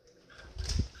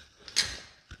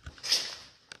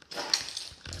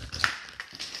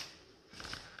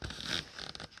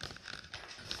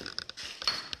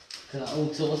 That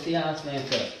old toasty house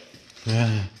maker.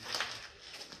 Yeah.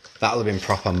 That'll have been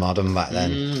proper modern back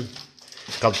then.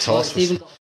 God, toast was...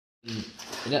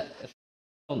 Yeah,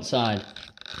 front side.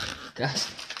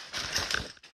 podcast.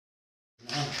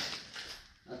 No,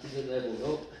 that's a good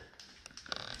level up.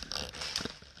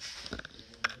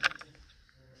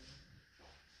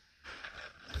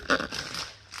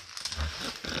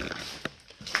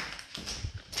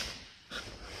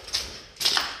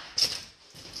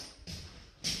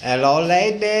 Hello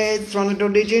ladies, wanna do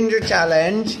the ginger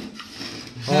challenge?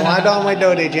 Oh, why don't we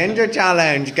do the ginger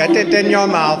challenge? Get it in your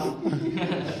mouth.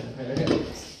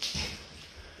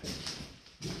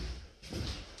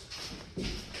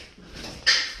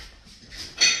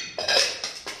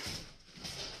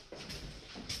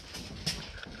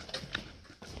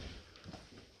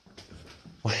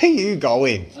 Where are you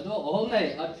going? I don't know,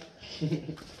 mate. I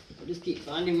just keep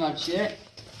finding mad shit.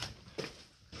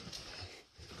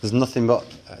 There's nothing but,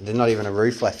 there's not even a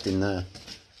roof left in there.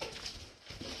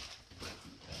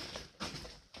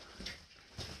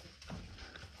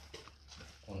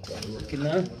 Looking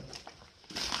now.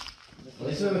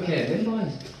 This is where we came in,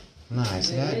 boys.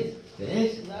 Nice, yeah.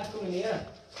 This is that coming here.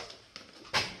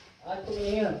 That coming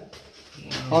here.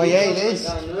 Oh yeah, it is.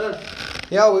 Down there.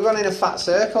 Yo, we're running a fat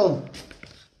circle.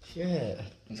 Shit.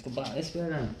 Let's go back this way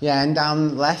now. Yeah, and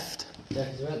down left. Yeah,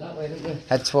 because we went that way, didn't we?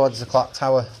 Head towards the clock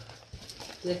tower.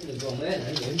 Definitely gone there,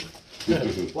 then,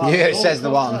 Yeah, it says the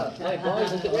one. Hey,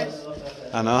 boys, look at this.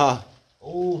 I know.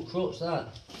 Oh, crutch that.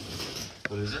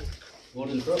 What is it?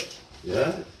 Wooden crutch.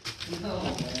 Yeah? No,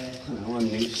 No, a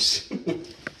noose.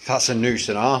 That's a noose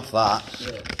and a half, that.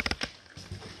 yeah.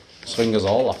 Swing us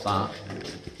all off that.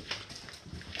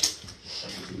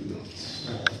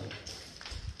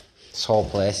 This whole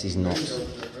place is nuts.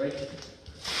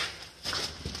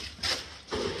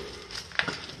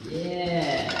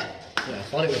 Yeah. I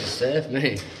thought it was safe,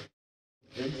 mate.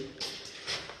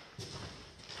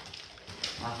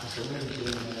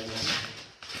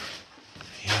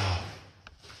 Yeah.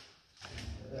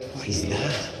 What is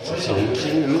that?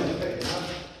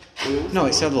 No,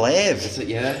 it's a lathe. Is it,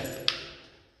 yeah?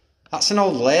 That's an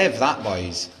old lathe, that,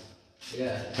 boys.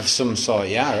 Yeah. Of some sort,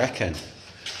 yeah, I reckon.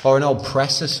 Or an old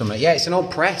press or something. Yeah, it's an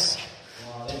old press.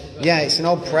 Yeah, it's an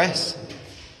old press.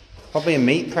 Probably a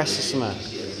meat press or something.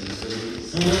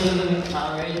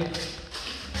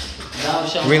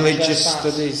 Religious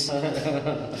studies.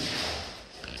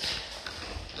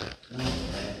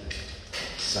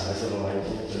 Size of the light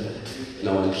bulb there.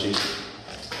 No entries.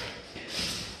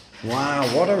 Wow,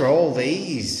 what are all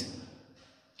these?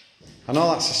 I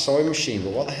know that's a sewing machine,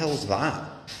 but what the hell's that?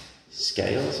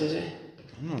 Scales, is it?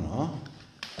 I don't know.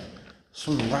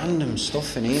 Some random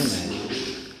stuff in here,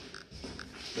 mate.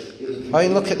 Oh, you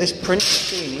look at this print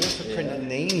machine here for printing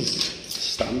these.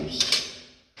 Stamps.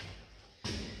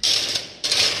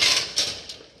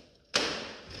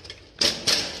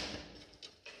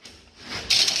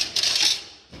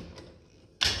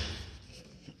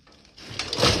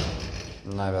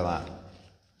 Never that.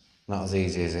 Not as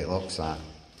easy as it looks, that.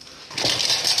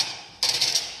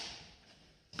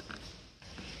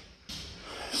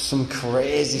 Some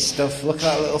crazy stuff. Look at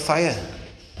that little fire.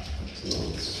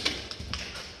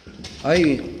 Oh,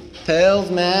 you pearls,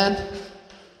 man.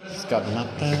 It's got them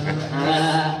up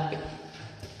there.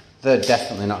 They're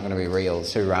definitely not going to be real.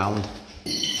 They're too round.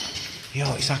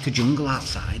 Yo, it's like a jungle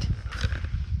outside.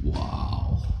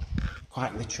 Wow.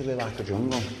 Quite literally like a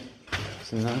jungle.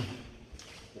 Isn't there?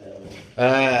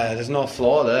 There's no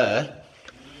floor there.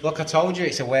 Look, I told you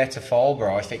it's a way to fall,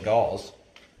 bro, if it goes.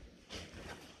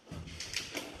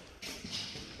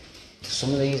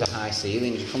 Some of these are high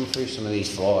ceilings. You come through some of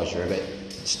these floors, you're a bit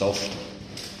stuffed.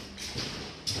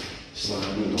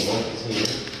 Sliding door.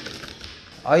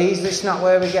 Oh, is this not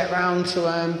where we get round to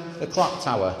the clock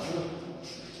tower?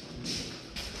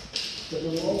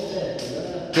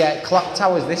 Yeah, clock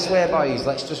tower's this way, boys.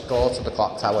 Let's just go to the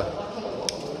clock tower.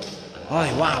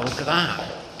 Oh, wow, look at that.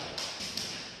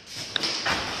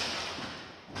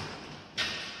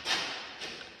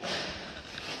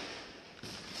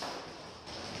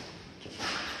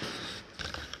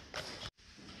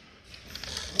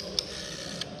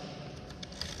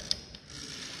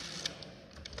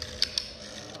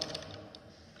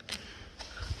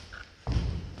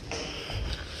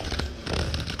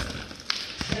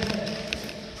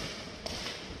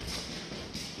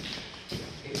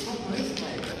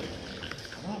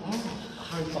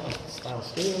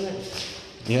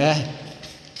 Yeah,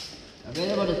 I've been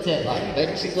able to take like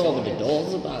benches over the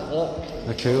doors about that.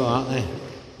 they're cool, aren't they?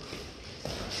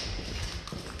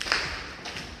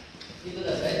 Look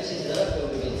at the benches there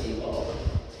going into your wall.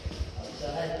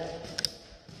 Outside.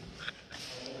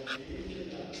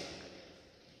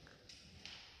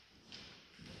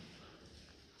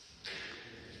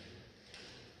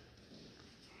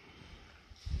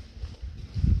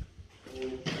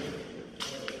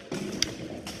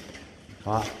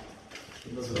 What?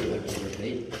 It doesn't work for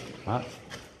repeat. What?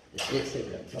 The shit's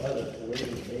in the toilet, the way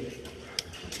repeat.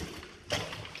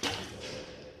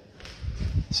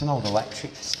 It's an old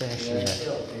electric station. Yeah,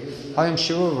 There. I'm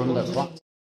sure we're under. What?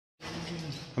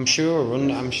 I'm sure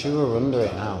we're under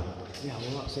it now. Yeah,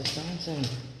 well that's the sign saying.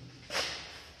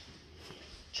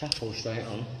 Chapel straight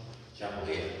on. Chapel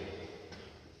here.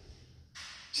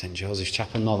 St Joseph's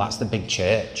Chapel. No, that's the big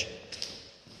church.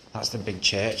 That's the big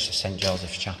church, the St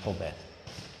Joseph's Chapel bit.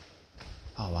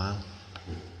 Oh wow.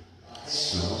 It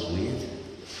smells weird.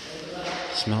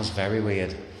 Smells very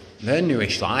weird. They're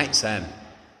newish lights, then.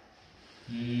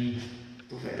 It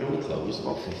only closed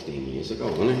about 15 years ago,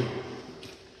 wasn't it?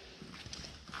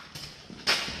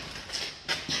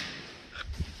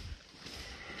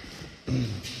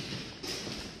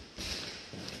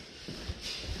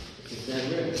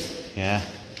 Yeah.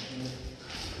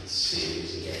 Let's see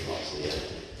if we can get lots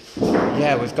here.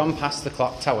 Yeah, we've gone past the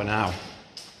clock tower now.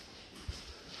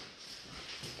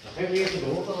 I think we have to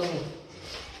go up a little.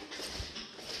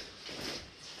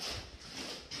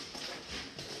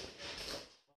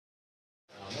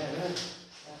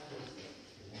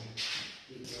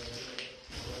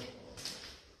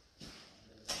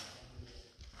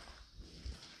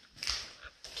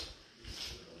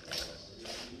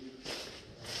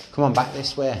 Come on, back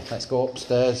this way. Let's go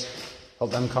upstairs. Up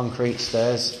them concrete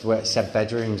stairs where it said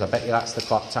bedrooms. I bet you that's the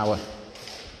clock tower.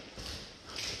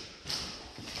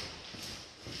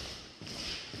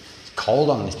 It's cold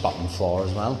on this bottom floor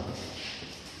as well.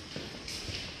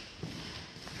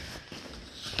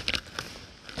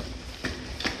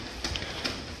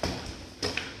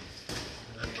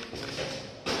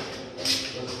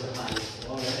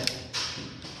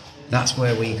 That's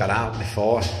where we got out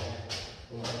before.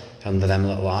 Under them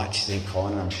little arches in the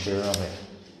corner, I'm sure of it.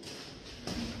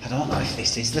 I don't know if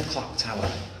this is the clock tower.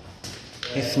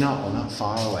 If not, we're not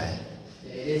far away.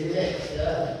 It is, isn't it?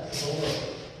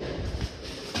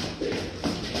 Yeah.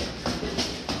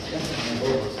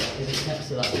 It's next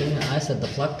to that thing that I said, the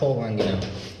flagpole hanging out.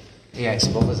 Yeah, it's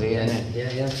above us here, isn't it?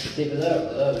 Yeah, yeah. It's either there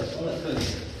or there. It's on that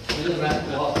thing. In the right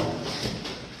block.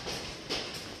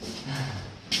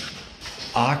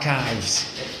 Archives.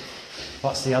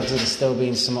 What's the odds of there still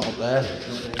being something up there?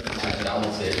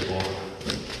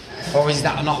 Or is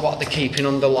that not what they're keeping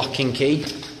under lock and key?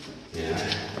 Yeah.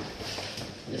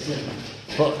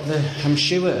 But I'm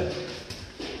sure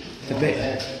the bit.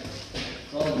 It's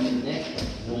all in the neck.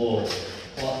 Whoa.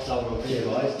 Clock tower up here,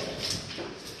 guys.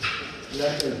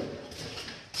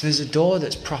 There's a door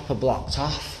that's proper blocked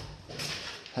off,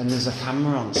 and there's a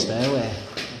camera on the stairway.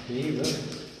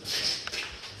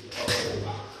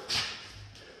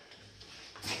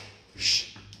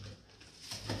 Shh.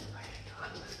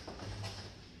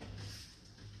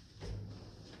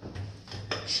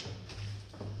 Shh.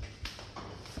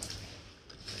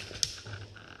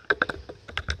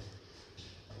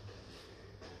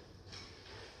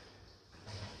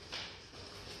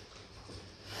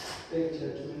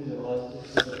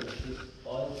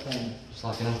 It's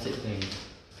like an attic thing.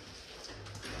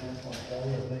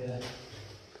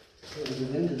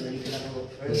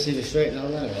 Let's see if it's straight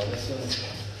down there or this way.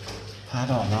 I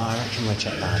don't know, I reckon we'll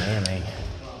check down here, mate.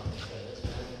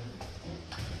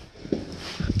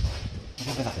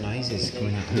 Whatever that noise is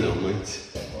coming out. No, mate.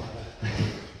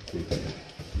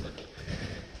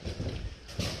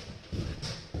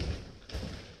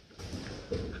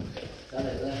 That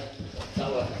it there.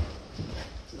 Tower.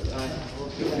 To the right.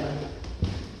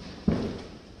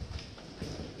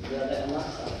 Yeah, that on that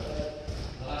side.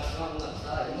 On that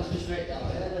side. It must be straight down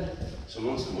there then.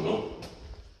 Someone's coming up.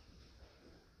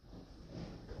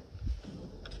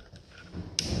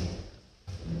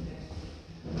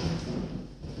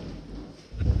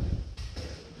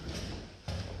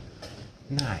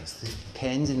 Nice, there's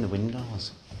panes in the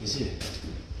windows. Is it?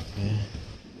 Yeah.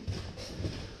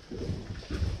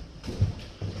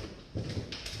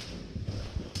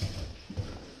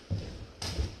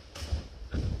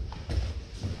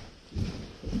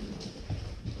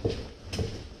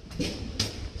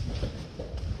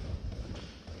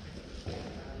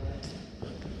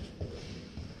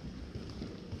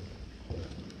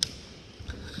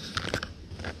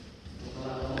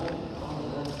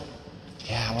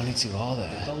 Yeah, I wanted to go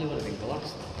there. Probably would have been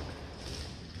glass.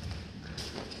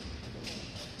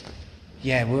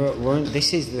 Yeah, we're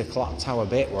this is the clock tower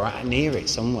bit. We're at near it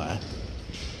somewhere.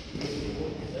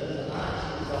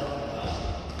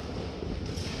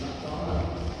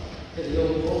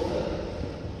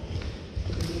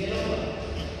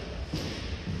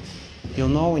 You'll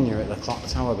know when you're at the clock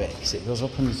tower bit because it goes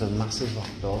up and there's a massive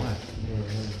locked door.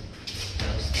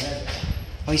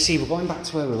 Oh, you see, we're going back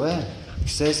to where we were.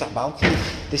 Because there's that balcony.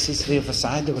 This is the other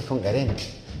side that we couldn't get in.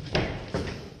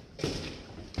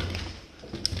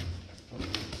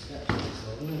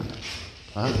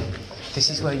 Huh? This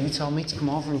is where you told me to come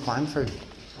over and climb through.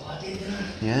 Oh, I did that.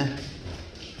 Yeah.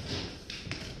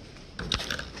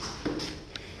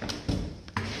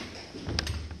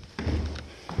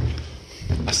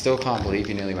 I still can't believe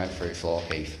you nearly went through it floor,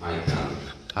 Keith. I can.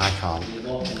 I can't. You're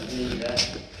walking at me there.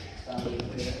 Standing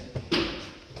up here.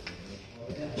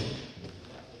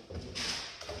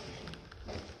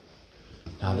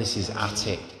 Now this is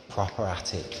attic, proper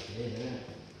attic.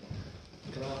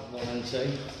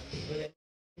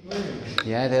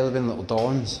 Yeah, they live in little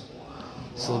dorms.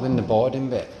 So live in the boarding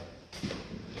bit.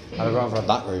 I'd rather have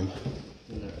that room.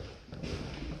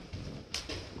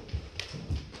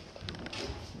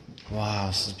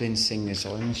 Wow, so there's been singing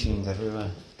sewing machines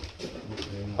everywhere.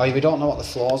 Oh, we don't know what the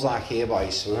floor's like here,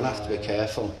 boys, so we're going to have to be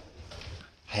careful.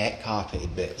 I hate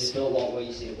carpeted bits. You don't want where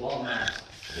you see a wall now.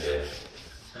 Yeah.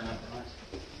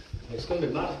 It's going to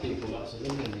be mad if people actually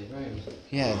live in these rooms.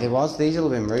 Yeah, there was. These are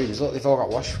living rooms. Look, they've all got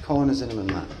wash corners in them and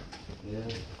that.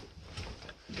 Yeah.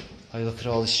 Oh, look at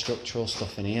all this structural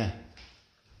stuff in here.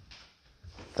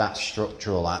 That's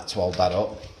structural, that, to hold that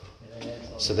up. Yeah,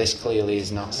 So this clearly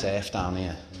is not safe down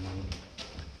here.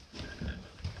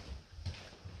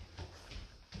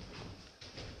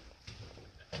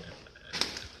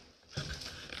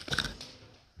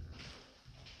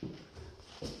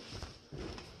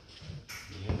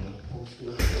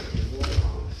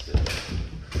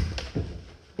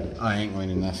 I ain't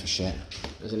going in there for shit.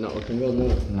 Is it not looking good, no?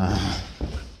 No.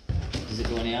 Does it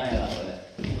go any higher that way?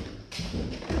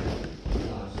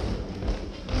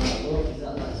 Look, is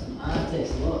that like some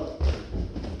artist? Look.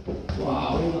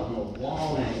 Wow, we've got no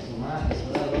wall, mate. Some artist.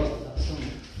 Well, look, that's some.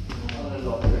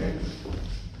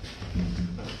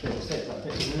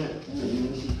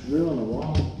 Drill on the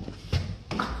wall.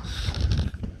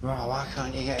 Right, why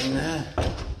can't you get in there?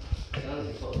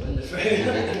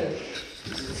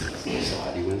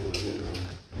 Slidey window, isn't it?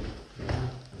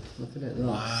 Look at it,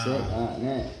 look. Wow. Sick, that, isn't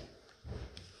it?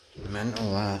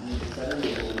 Mental, that.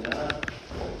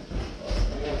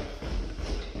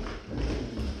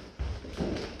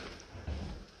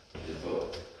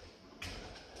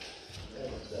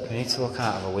 We need to look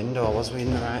out of a window. Was we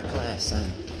in the right place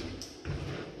then?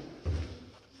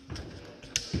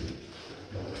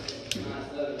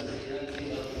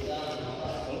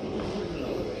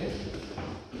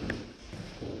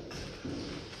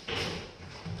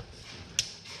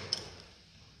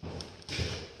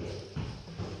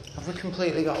 Have we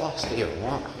completely got lost here or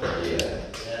what? Yeah.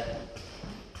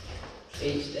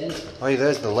 East end. Oh, yeah,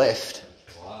 there's the lift.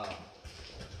 Wow.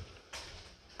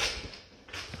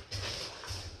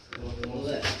 What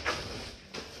was it?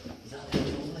 Is that the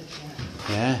old lift?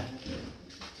 Yeah.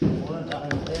 Weren't that in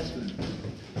the basement?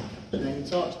 And then you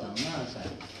torch down there, so.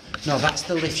 No, that's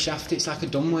the lift shaft. It's like a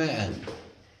dumbwaiter.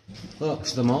 Look,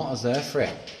 so the motor's there for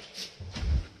it.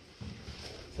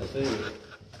 For food.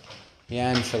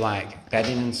 Yeah, and for like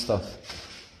bedding and stuff.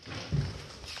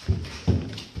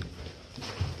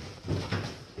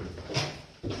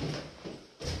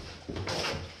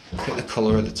 Look at the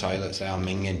colour of the toilets, they are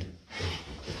minging.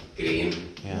 Green.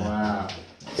 Yeah. Wow.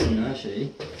 That's a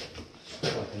nursery.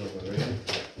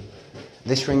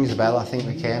 This rings a bell. I think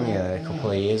we came here a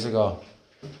couple of years ago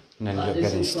and ended up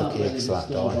getting stuck here because of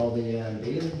that door. All the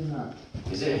beers and that.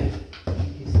 Is it? You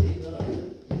can see that.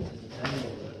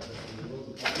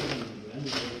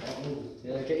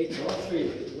 Yeah, get your torch for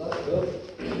you. Let's go.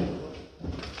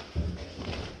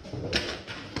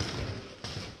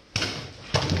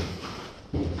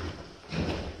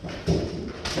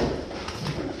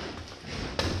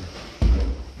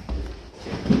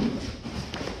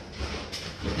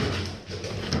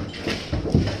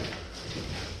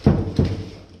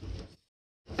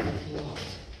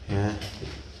 Yeah.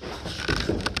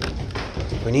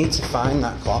 We need to find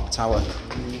that clock tower.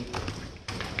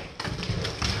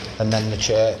 And then the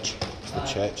church. The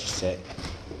church is sick. I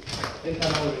think I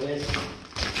know what it is.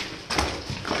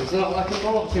 It's not like a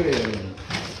mortuary or anything.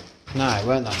 No, it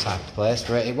weren't that type of place,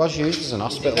 but it was used as an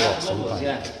hospital at some point.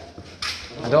 Yeah.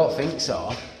 I don't think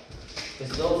so.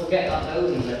 Because don't forget that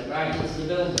building, right? This is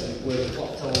the building where the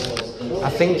clock tower was. I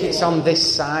think it's on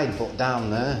this side, but down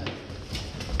there.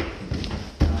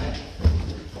 Right.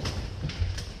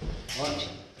 Watch.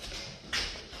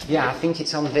 Yeah, I think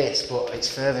it's on this, but it's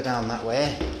further down that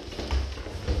way.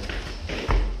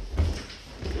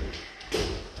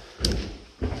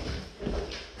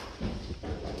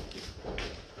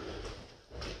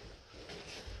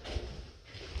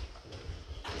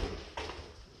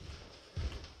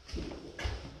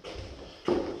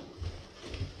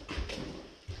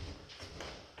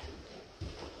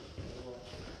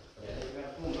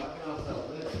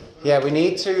 Yeah, we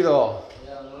need to though.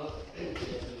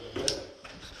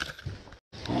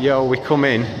 Yo, we come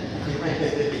in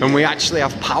and we actually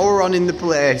have power on in the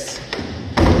place.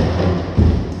 So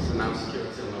now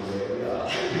security will know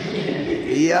where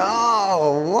we are.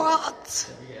 Yo,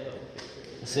 what?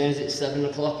 As soon as it's 7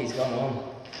 o'clock, he's gone home.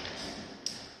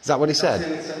 Is that what he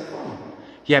said?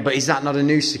 Yeah, but is that not a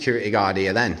new security guard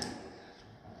here then?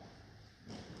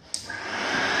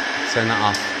 Turn that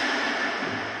off.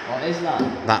 What is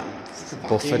that? That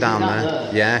buffer down there.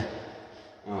 Yeah.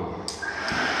 Oh.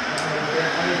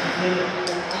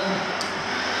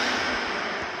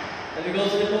 Let me go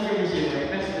to the coffee machine, right?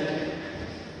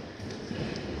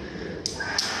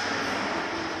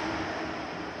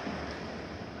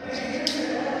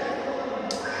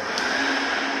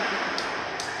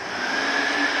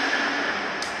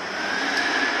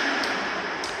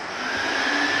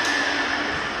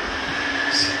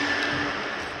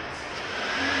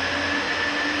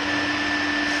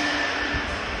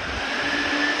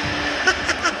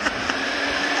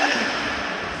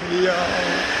 Yo,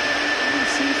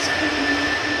 this is funny.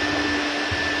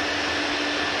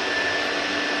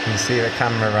 You can see the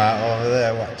camera right over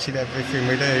there watching everything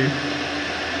we do.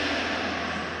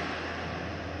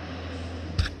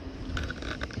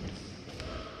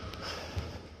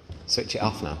 Switch it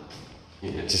off now.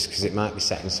 Yeah. Just because it might be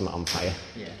setting something on fire.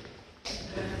 Yeah.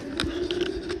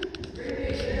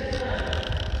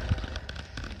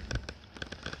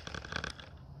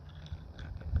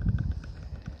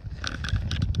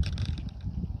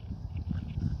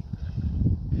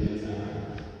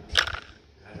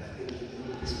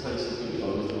 This place has been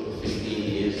closed for 15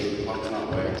 years, so it's not that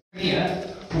way. Yeah.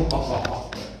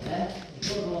 Yeah.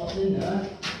 You've got lots in there.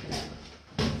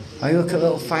 Oh, you look at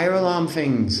little fire alarm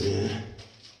things. Yeah.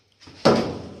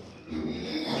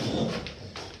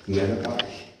 Never back.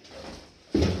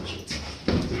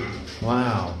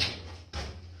 Wow.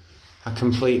 A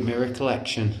complete mirror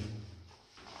collection.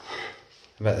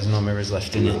 I bet there's no mirrors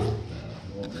left in it.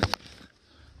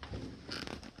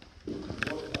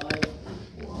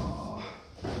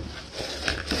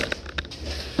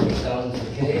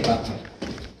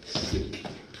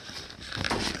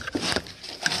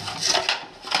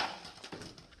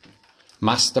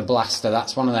 Master Blaster,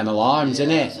 that's one of them alarms,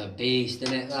 isn't It's it? a beast,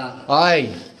 isn't it, that?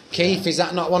 Aye. Keith, is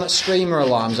that not one at Screamer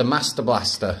Alarms, a Master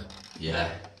Blaster? Yeah.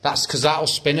 That's because that'll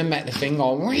spin and make the thing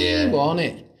go, Yeah. won't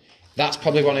it? That's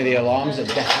probably one of the alarms that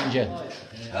deafened you.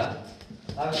 Huh?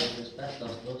 That was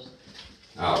asbestos dust.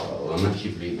 Oh, well, I'm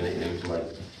actually breathing it in for like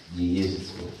years.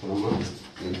 It's from that.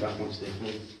 In fact, I'm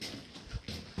sticking.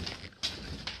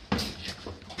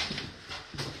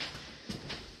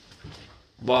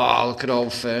 Wow, look at the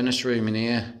old furnace room in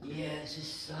here. Yeah, it's a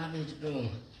savage, bro.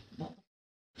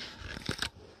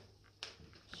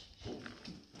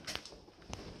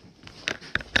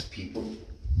 It's people.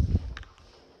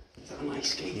 Is that a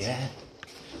nice gate? Yeah.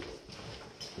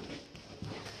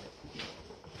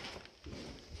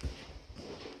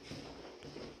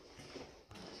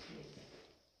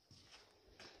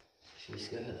 Should we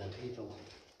skirt them people?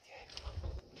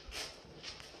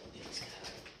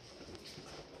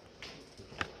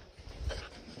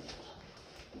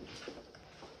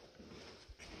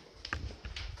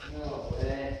 No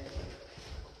way.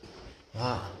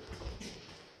 Wow.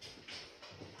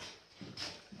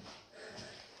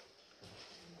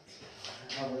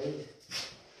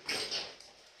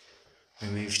 We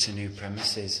moved to new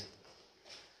premises.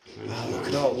 Wow, look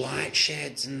at all the light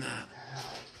shades and that.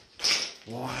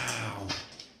 Wow.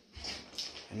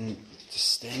 And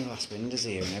just stained glass windows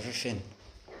here and everything.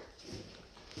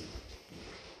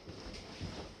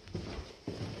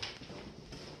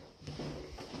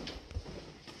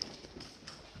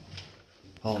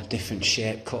 All different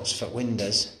shape cuts for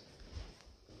windows.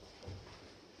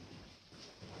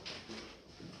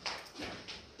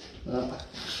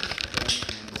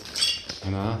 I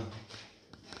know. Are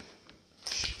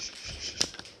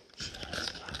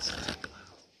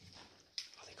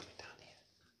they coming down here?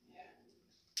 Yeah.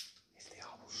 If they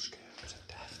are, we'll scare them to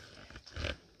death.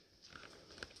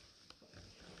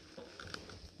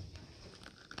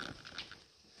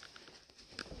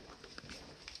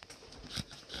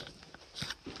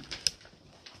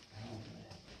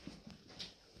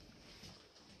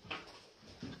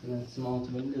 And then small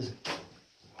windows.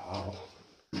 Wow.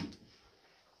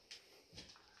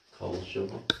 Cold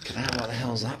shovel. Look at that, what the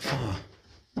hell's that for?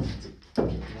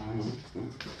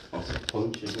 What's a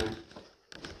punch, isn't it?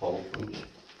 Hole punch.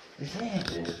 Is it? Yeah. I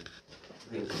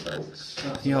think it's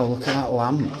belts. Yo, look at that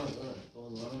lamp.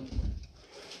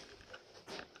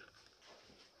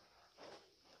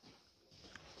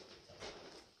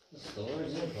 Stuff colour,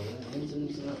 isn't it? Probably.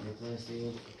 Maintenance and that, replace the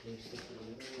old fucking stuff.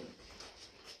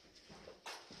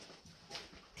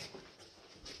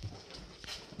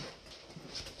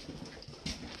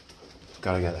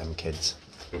 Gotta get them kids.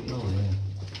 Oh,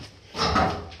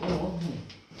 yeah. Oh,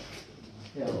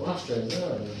 yeah, well, last train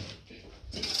there.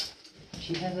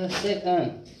 She has a sit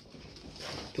down.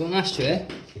 Do you want an ashtray?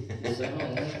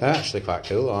 They're actually quite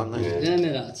cool, aren't they? Yeah,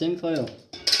 made out of tinfoil.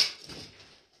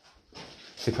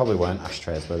 They probably weren't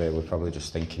ashtrays, were they? We're probably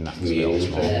just thinking that because we're all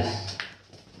small. Yeah.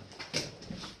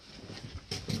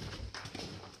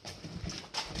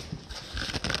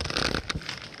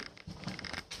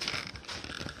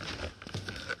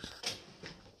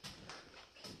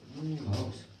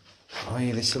 Oh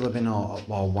yeah, this will have been all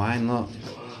wine, look.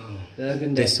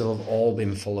 Burgundy. This will have all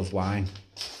been full of wine.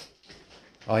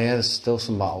 Oh yeah, there's still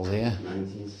some bottles here.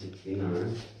 1969.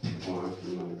 Wine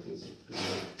from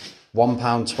 1969.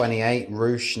 £1.28,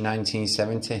 Rouge,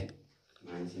 1970.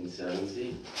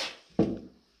 1970.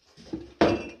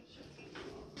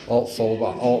 All full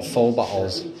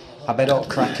bottles. I bet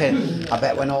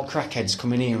when all crackheads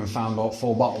come in here and found all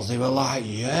full bottles, they were like,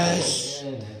 yes!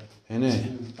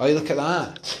 Innit? Oh, you look at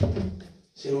that.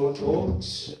 See all the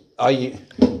corks? Oh, you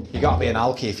gotta be an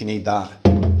alky if you need that.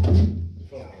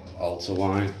 Alta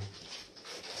wine.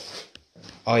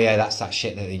 Oh yeah, that's that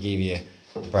shit that they give you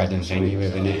bread and thingy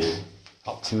with, innit?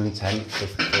 Optimum temp,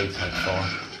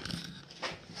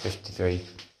 53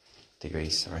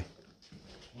 degrees, sorry.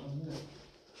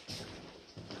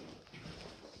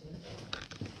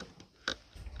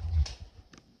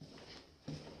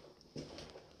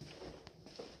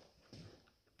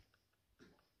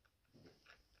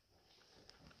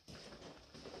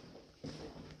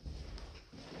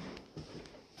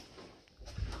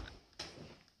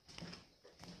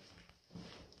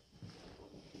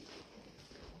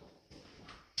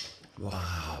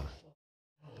 Wow.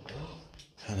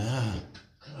 I know.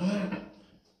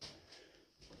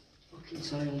 Fucking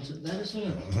silence up there or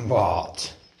something.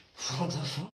 What? What the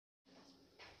fuck?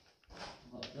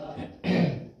 Like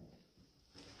that.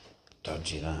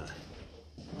 Dodgy that.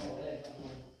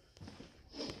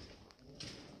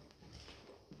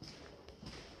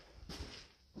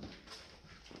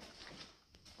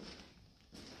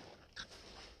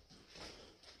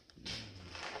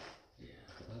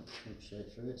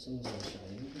 Straight through it, someone's all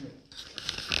shining, isn't it?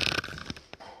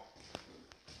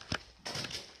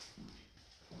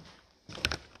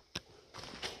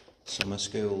 Summer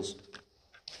schools.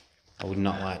 I would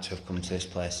not like to have come to this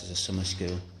place as a summer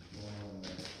school.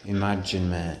 Imagine,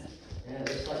 mate. Yeah, it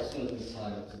looks like someone's been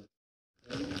tied up to...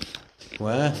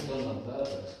 Where? It's done on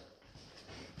purpose.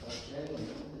 That's genuine, isn't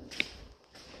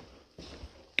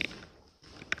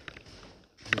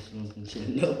it? Someone's been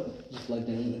chilling up, just plugged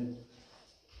in there.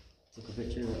 Took a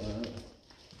picture of it like that.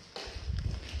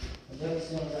 I don't see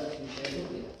someone's actually shaped up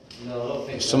yet. No, I don't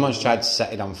think so. Someone's tried to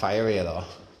set it on fire here, though.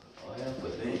 Oh, yeah,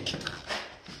 but they...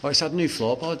 Oh, it's had new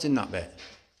floorboards in that bit.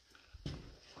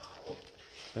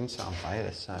 Been set on fire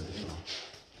this side as well.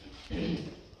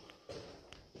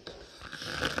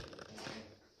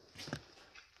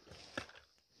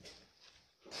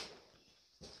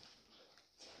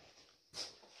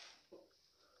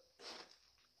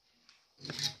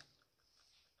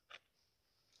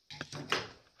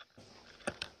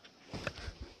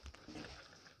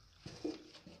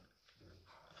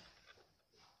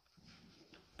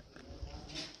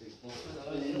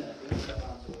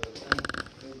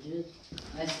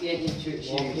 Nice getting your church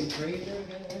shoes.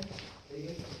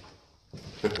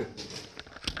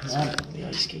 The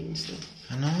ice skating stuff.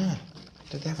 I know.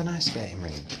 Did they have an ice skating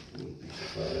ring?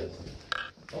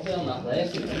 Probably on that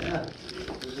lake, isn't it?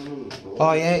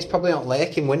 Oh yeah, it's probably not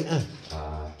lake in winter.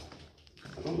 I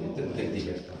didn't think they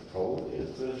get that cold. You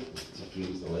have to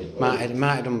freeze the lake. Might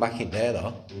have done back in there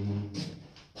though.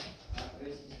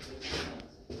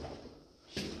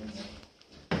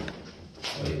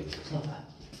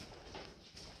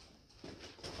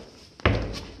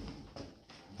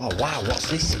 Oh wow, what's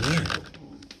this here?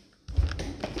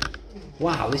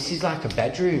 Wow, this is like a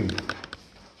bedroom.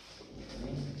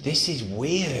 This is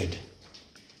weird.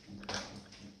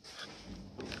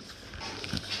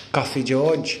 Coffee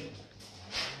George.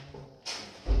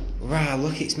 Right,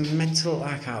 look, it's meant to look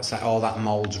like outside. Oh, that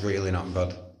mould's really not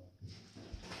good.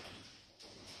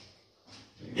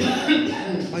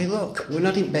 Oh, look, we're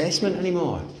not in basement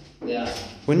anymore. Yeah.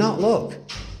 We're not, look.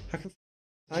 I can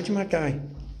hide you, mad guy.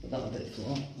 That a bit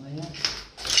floor, why not?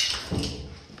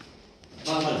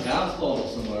 Might have a ground floor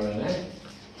somewhere in there.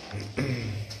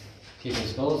 Keep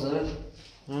his clothes there.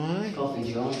 Alright.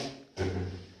 Coffee John.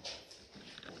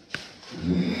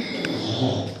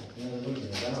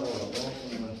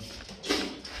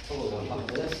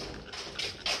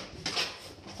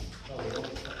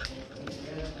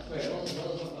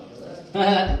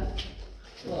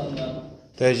 Oh, no.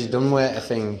 There's your dumbwaiter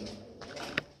thing.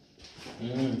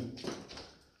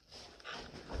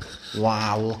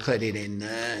 Wow, look at it in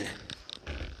there.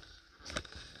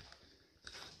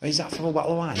 Is that for a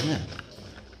bottle of wine, isn't it?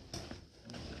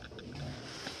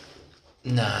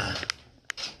 Nah.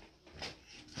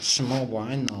 That's some more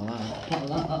wine though, that.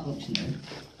 That looks new.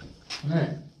 Isn't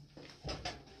it?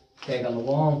 Keg on the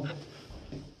wall.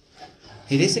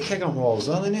 It is a keg on walls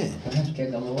though, isn't it?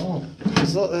 Keg on the wall.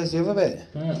 Because look, there's the other bit.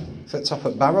 For the top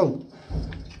of barrel.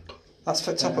 That's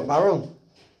for the top of barrel.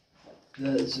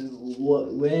 That's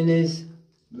what Wayne is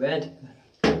red.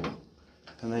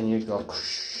 And then you go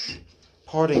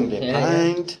pouring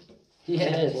behind.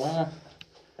 Yeah, it's like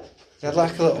You had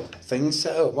like a little thing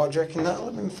set up. What do you reckon that'll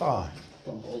have been for?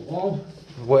 wall.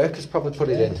 Workers probably put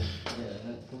it in. Yeah,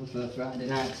 probably for Friday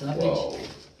night savage. Whoa.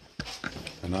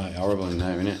 I know, horrible in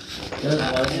there, isn't it?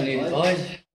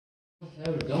 Boys.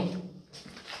 There we go.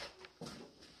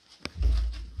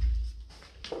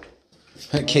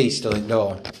 The key's still in the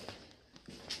door.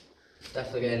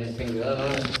 Definitely getting a finger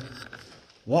out.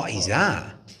 What is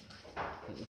that?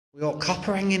 We got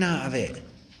copper hanging out of it.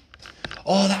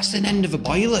 Oh, that's the end of a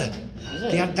boiler.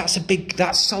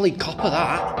 That's solid copper,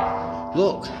 that.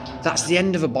 Look, that's the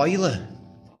end of a boiler.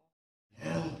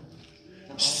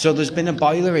 So there's been a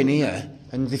boiler in here,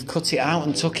 and they've cut it out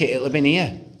and took it. It'll have been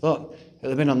here. Look, it'll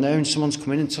have been on there, and someone's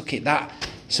come in and took it.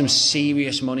 Some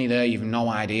serious money there, you've no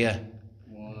idea.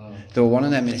 Wow. There were one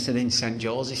of them, and it said in St.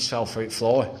 Joseph's fell through the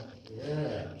floor.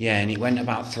 Yeah. Yeah, and it went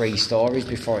about 3 stories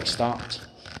before it stopped.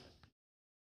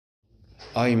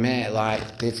 Oh, mate,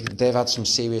 like, they've had some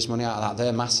serious money out of that.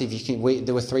 They're massive.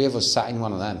 There were 3 of us sat in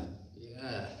one of them.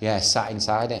 Yeah. Yeah, sat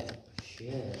inside it.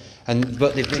 Shit.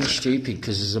 But they've been stupid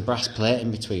because there's a brass plate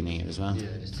in between here as well.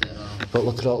 Yeah, just take it off. But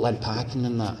look at all lead piping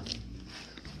and that.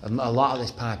 A lot of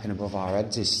this piping above our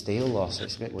heads is steel though, so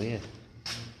it's a bit weird.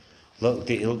 Look,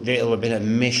 it'll have been a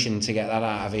mission to get that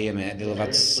out of here, mate. They'll have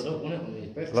had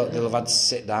to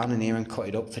sit down in here and cut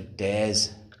it up for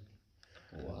days.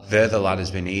 Wow. They're the ladders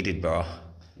been needed, bro.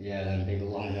 Yeah, them big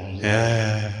long ones.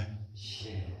 Yeah.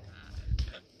 Shit.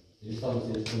 You just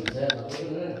obviously just couldn't take that,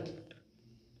 wasn't it?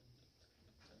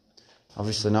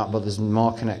 Obviously not, but there's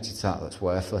more connected to that that's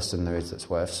worthless than there is that's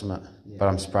worth something. Yeah. But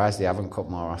I'm surprised they haven't cut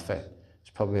more off it.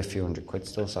 There's probably a few £100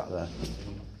 still sat there.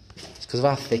 It's because of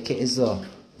how thick it is though.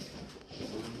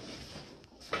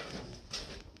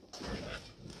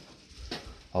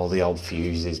 All the old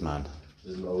fuses, man.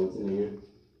 There's loads in here.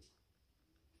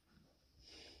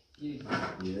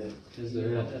 Yeah. Because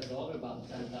they're thought about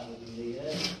 10,000 a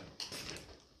year.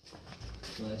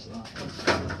 Place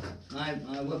like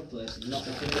my workplace is not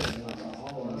the thing like that.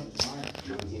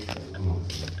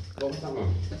 What was that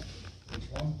one? Which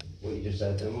one? What you just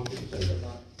said then, what did you say?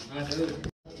 I do.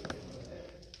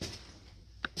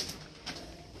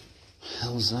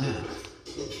 Hell's that?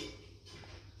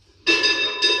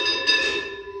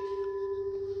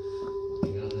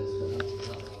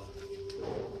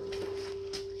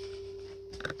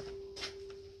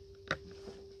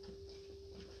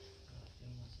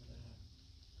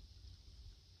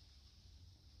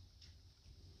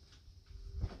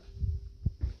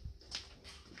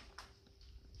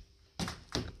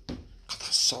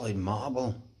 Solid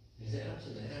marble. Is it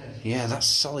actually? Yeah, that's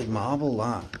solid marble,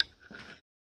 that.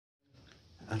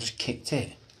 I just kicked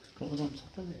it. What was on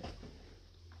top of it?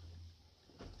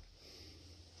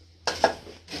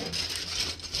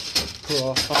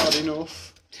 Oh, hard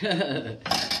enough.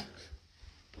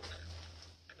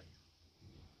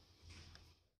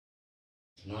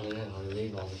 Mad, innit? I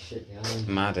leave all the shit behind.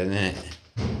 Mad, innit?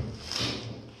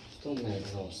 Still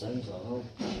makes no sense at all.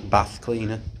 Bath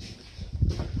cleaner.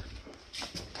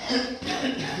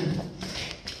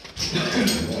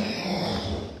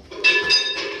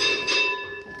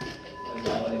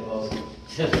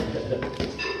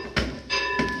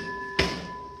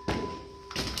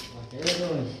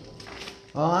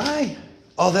 Oh, aye.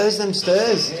 Oh, there's them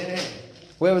stairs. Yeah.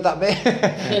 Where would that be?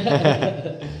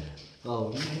 Oh,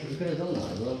 we could have done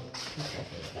that as well.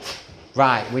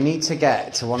 Right, we need to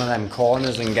get to one of them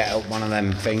corners and get up one of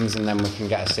them things, and then we can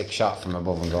get a 6 shot from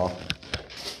above and go.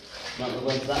 Not the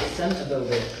one to that centre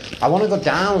building. I want to go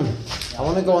down. I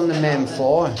want to go on the main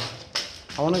floor.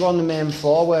 I want to go on the main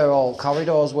floor where all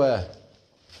corridors were,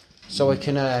 so we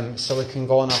can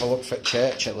go and have a look for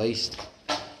church at least.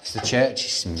 Because the church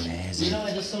is amazing. You know,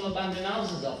 there's some abandoned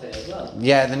houses off here as well.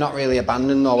 Yeah, they're not really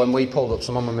abandoned though. When we pulled up,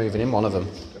 someone were moving in one of them,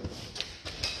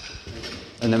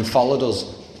 and then followed us.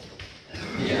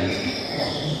 Yeah.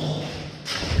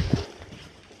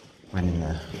 Went in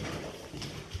there.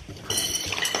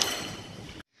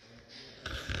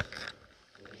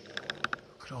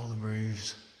 Look at all the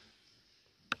roofs.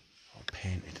 All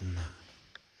painted and that.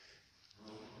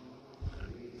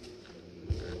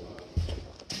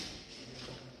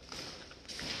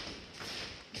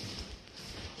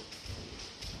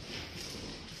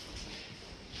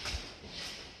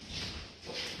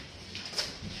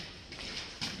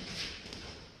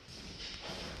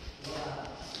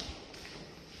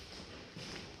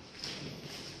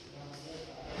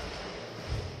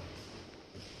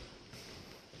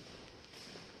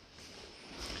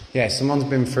 Yeah, someone's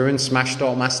been through and smashed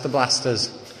all master blasters.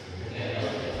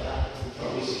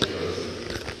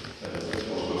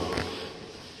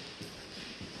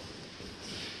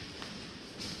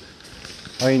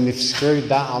 I mean, they've screwed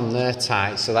that on there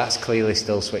tight, so that's clearly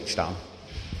still switched on.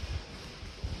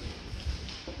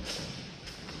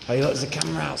 Oh, look, there's a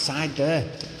camera outside there.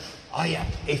 Oh yeah,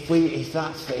 if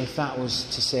that was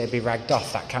to say be ragged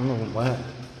off, that camera wouldn't work.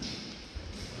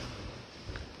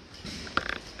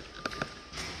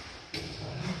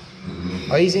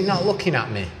 Oh, is it not looking at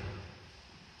me?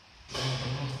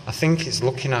 I think it's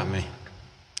looking at me.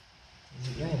 Is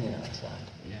it raining outside?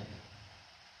 Yeah.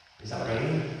 Is that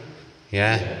raining?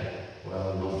 Yeah.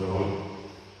 Well, I'm not done.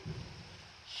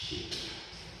 Shit.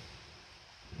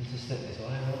 You just step this way,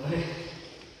 won't they?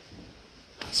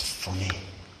 That's funny.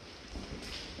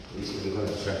 At least we've got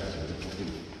a traffic with the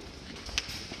fucking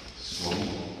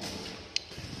swamp.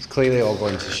 It's clearly all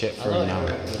going to shit for him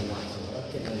now.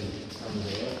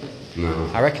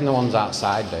 No. I reckon the ones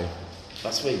outside do.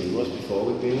 That's where he was before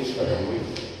we've been this way, haven't we?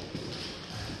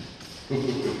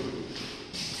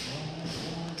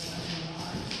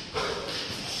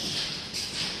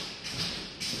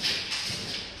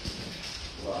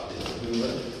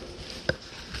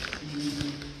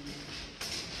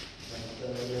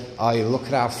 Oh, you look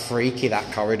at how freaky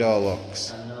that corridor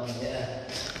looks. I know, yeah.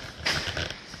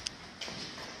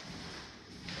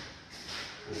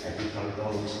 Every corridor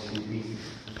looks creepy.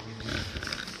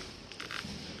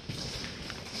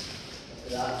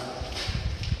 Look at that.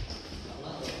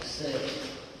 That looks sick.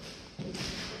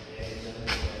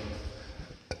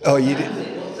 Oh, you did.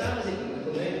 What time is it when we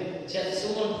come in? Check,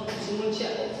 someone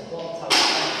check what the clock tower is. If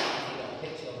you got a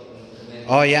picture of it when we come in.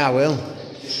 Oh yeah, I will.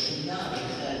 No,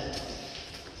 it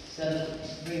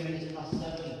says 3 minutes past 7.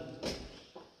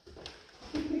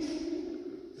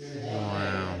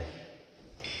 Wow.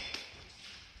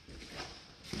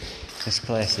 This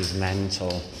place is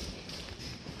mental.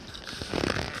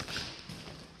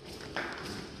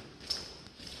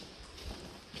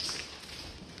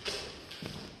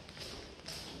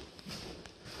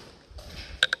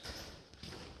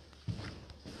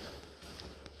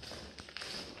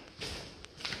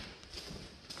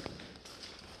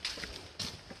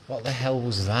 What the hell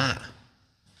was that?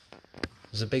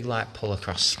 There's a big like pull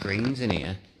across screens in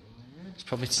here. It's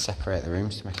probably to separate the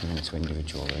rooms to make them into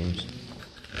individual rooms.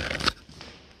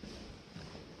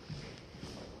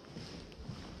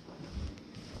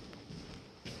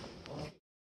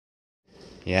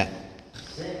 Yeah.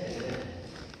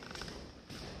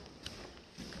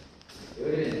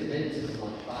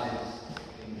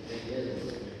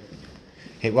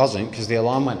 It wasn't because the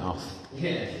alarm went off.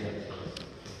 Yeah.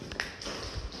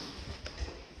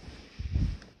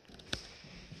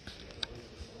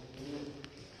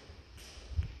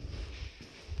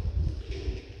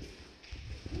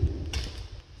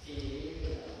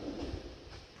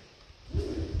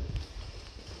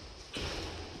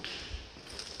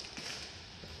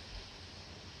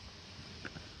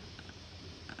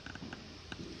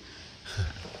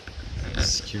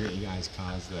 Security guys'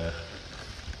 cars there.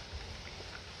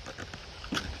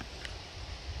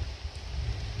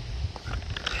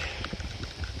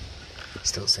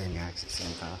 Still saying the exit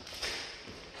same car.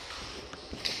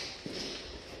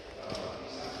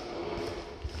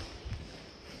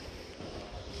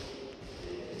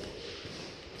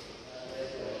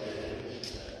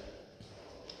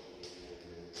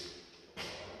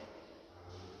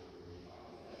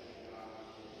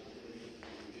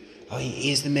 Oh,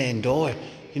 here's the main door.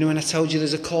 You know when I told you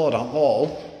there's a cord on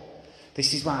all?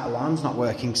 This is why alarm's not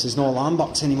working, because there's no alarm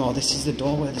box anymore. This is the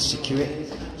door where the security...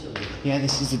 Yeah,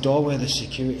 this is the door where the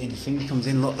security thing comes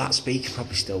in. Look, that speaker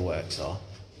probably still works, or...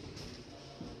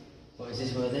 What, is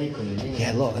this where they come in?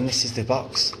 Yeah, look, and this is the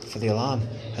box for the alarm.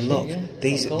 And look,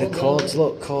 these are the codes,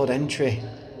 look, code entry.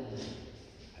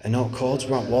 And no codes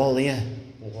were on wall here.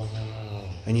 Wow.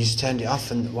 And you just turned it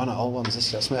off, and one of all ones,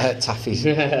 this got some taffies.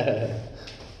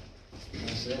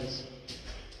 What's this?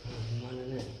 Oh, man,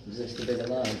 isn't it? Is this the big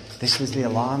alarm? This was the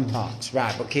alarm box.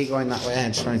 Right, but keep going that way. I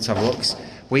just wanted to have a look.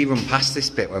 We run past this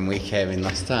bit when we came in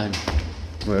last time.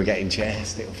 We were getting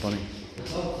chased, it was funny.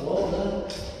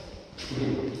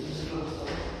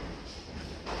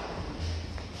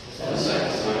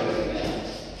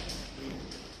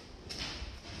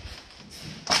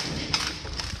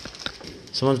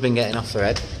 Someone's been getting off their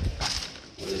head.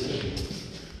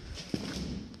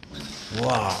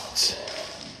 What?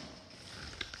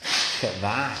 Look at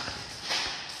that.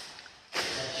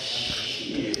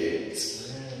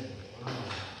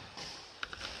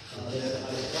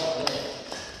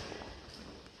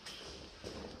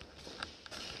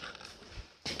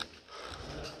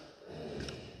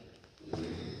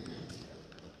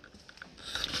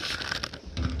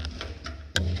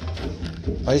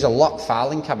 Oh, there's a locked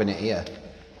filing cabinet here.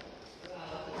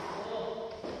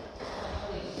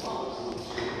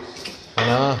 I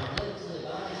know.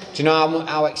 Do you know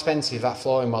how expensive that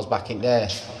flooring was back in there?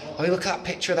 Oh, look at that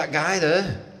picture of that guy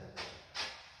there.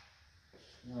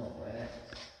 No way.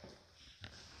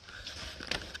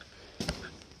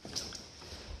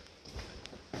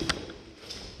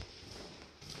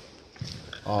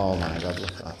 Oh my God,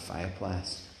 look at that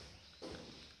fireplace.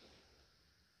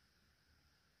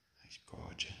 It's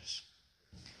gorgeous.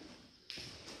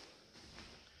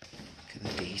 Look at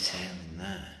the detail in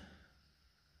there.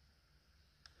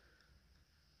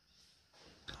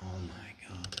 Oh my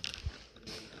God.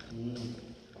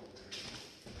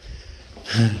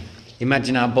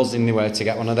 Imagine how buzzing they were to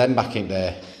get one of them back in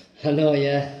there. I know,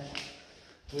 yeah.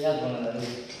 We had one of those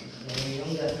when we were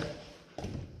younger.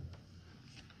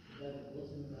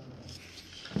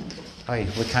 Oh,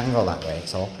 we can go that way,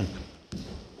 it's open.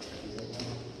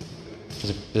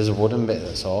 There's a wooden bit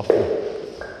that's open.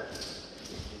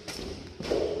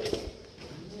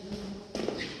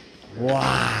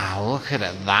 Wow, look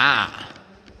at that.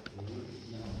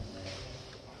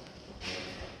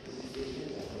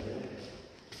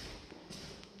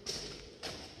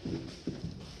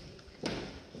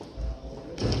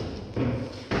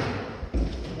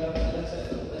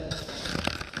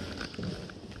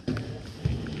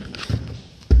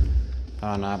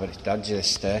 Oh no, but it's dodgy,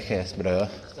 this staircase, bro.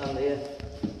 Stand here.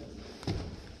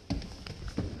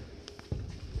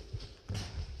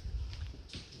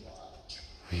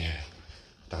 Yeah,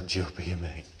 dodgy up here,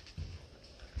 mate.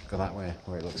 Go that way,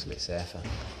 where it looks a bit safer.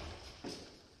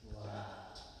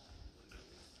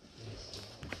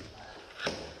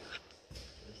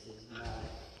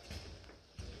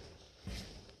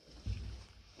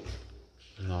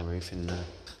 No roof in there.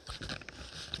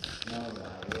 No,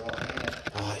 right, we're all here.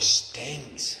 Oh, it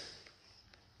stinks.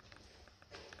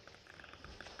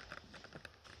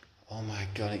 Oh my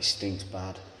God, it stinks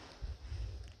bad.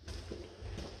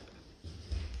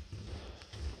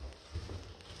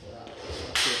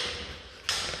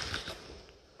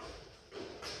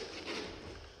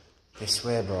 This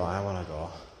way, bro, I want to go.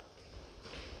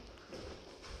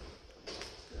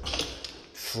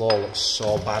 Floor looks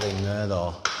so bad in there,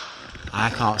 though. I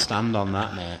can't stand on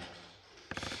that, mate.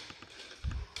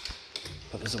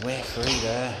 But there's a way through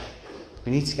there.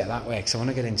 We need to get that way, because I want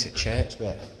to get into church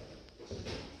bit.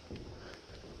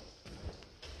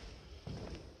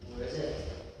 Where is it?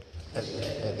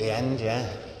 At the end, yeah.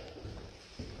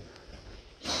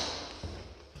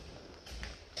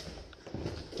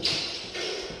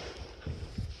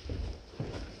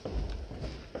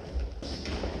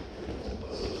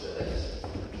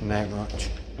 Not much.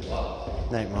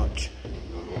 Not much.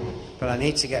 But I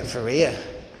need to get through here.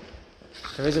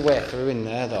 There is a way through in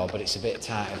there though, but it's a bit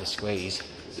tighter to squeeze.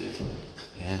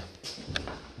 Yeah.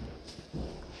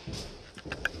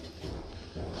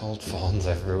 Old phones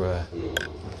everywhere.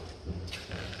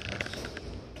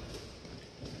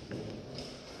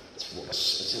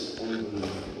 It's an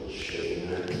unbelievable shape,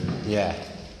 isn't it? Yeah.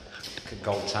 Good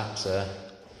gold taps there.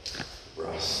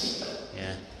 Brass.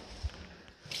 Yeah.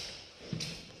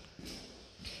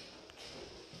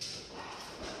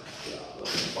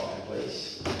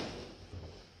 Fireplace.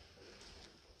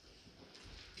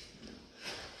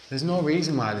 There's no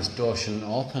reason why this door shouldn't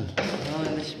open. No,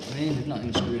 this rain, they've not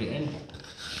even screwed it in.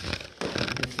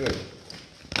 Through.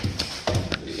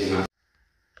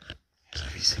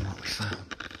 Have you seen what we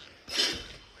found?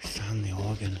 We found the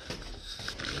organ.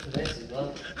 Look at this as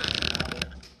well.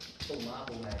 Full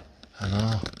marble, mate. I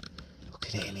know. Look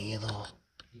at it in here though.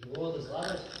 You can go, there's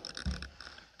ladders.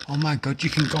 Oh my God, you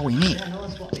can go in it. Yeah, no,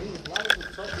 that's what I mean, there's ladders at the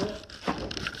top, look.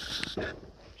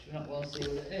 Should we not well see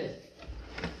what it is?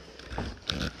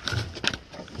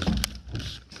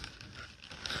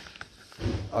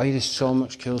 Oh, there's so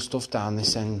much cool stuff down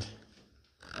this end.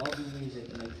 Organ music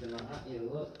and everything like that, you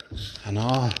look. I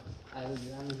know.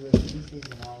 Alexander pieces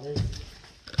and all this.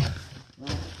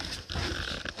 Right.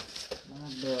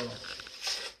 Mad bro.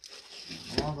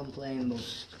 Organ playing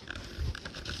books.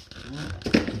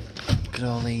 Look at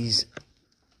all these.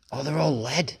 Oh, they're all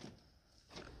lead.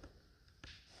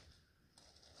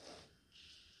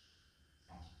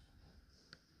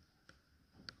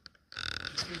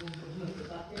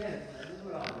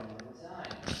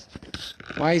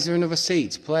 Why is there another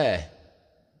seat to play?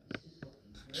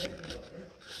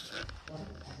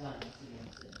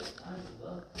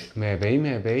 Maybe,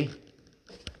 maybe.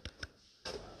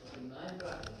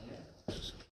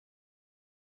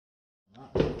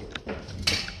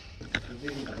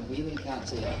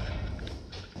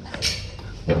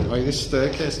 Oh, this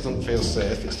staircase doesn't feel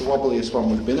safe. It's the wobbliest one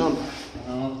we've been on.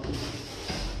 Oh.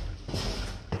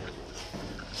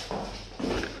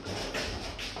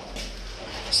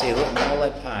 See, look, more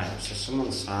lead pipes. So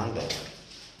someone's found it.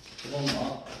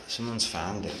 What? Someone's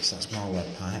found it, so that's more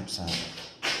lead pipes out.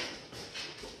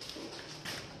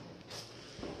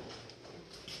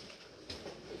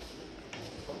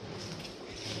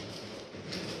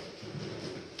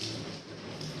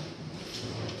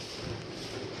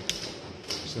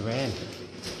 It's the rain.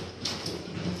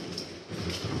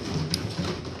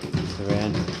 It's the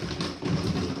rain.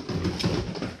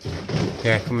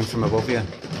 Yeah, coming from above you.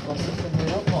 What's it coming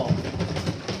up for?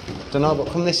 Don't know, but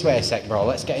come this way a sec, bro.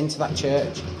 Let's get into that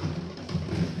church.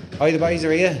 Oh, the boys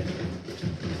are here.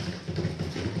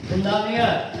 Come down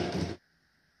here.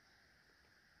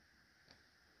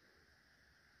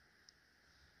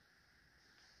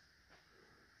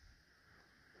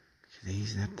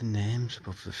 These have the names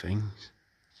above the things.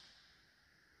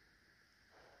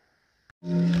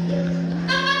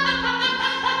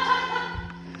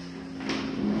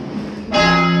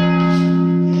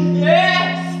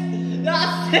 Yes!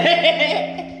 That's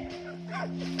it!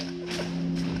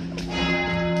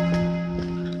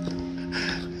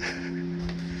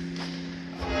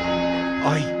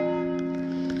 Oi!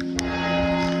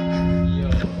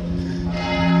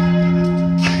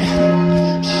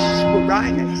 We're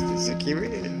right next to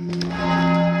security.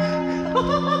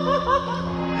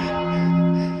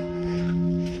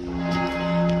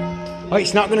 Oh,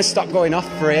 it's not going to stop going off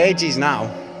for ages now.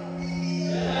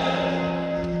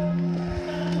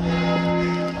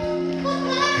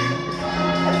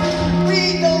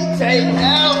 We don't take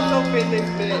help up in this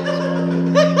bitch.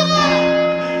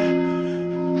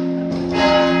 I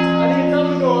need to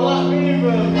go that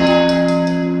room.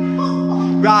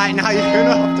 Right, now you're going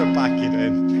to have to pack it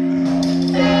in.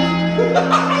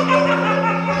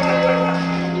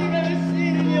 You've never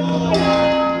seen it in your life.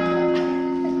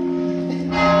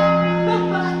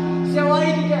 So why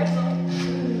did you get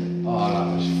some? Oh, that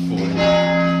was funny.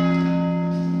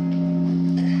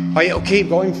 Oh, it'll keep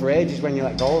going for ages when you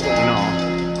let go of it, you know.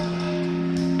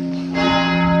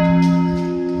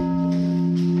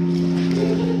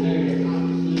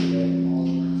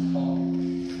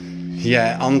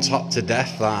 Yeah, on top to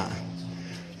death, that.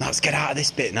 Now let's get out of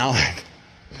this bit now.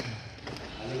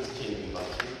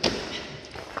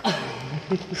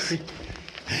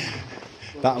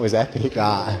 That was epic,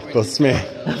 that. Trust me.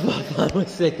 That was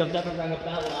sick. I've never rang a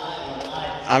bell like that in my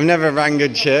life. I've never rang a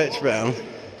church bell.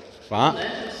 What?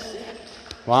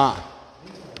 What?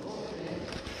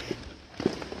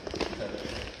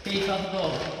 Keith, how's it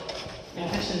going?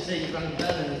 Interesting to see you rang a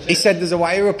bell in the church. He said there's a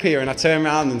wire up here and I turned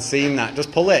around and seen that.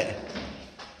 Just pull it.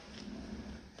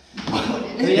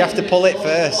 You have to pull it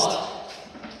first.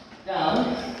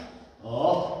 Down.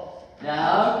 Up.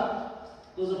 Down.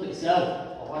 Goes up itself.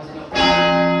 Oh, why is it not?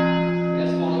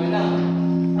 It's following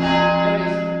down. There it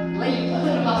is. Leave. I don't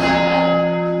know about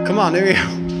that. Come on, hurry up.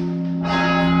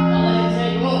 I'll let it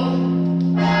take you up.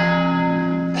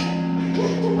 Put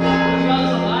your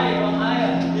hands on higher, go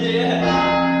higher. Yeah.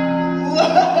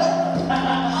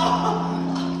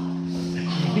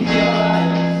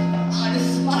 I just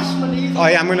smashed my knees. Oh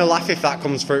yeah, I'm going to laugh if that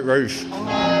comes through the roof.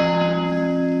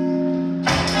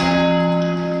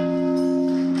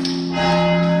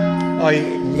 Oh,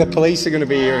 the police are going to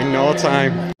be here in no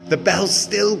time. The bell's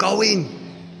still going.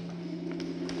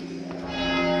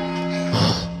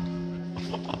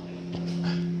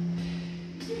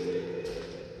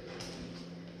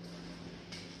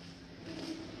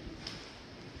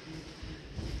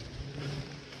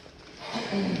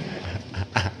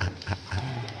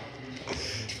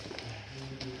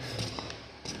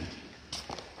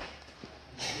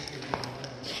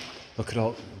 Look at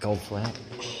all gold flake.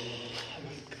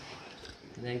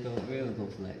 They go real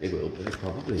good for It will be,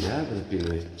 probably, yeah. There's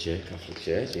been a check off the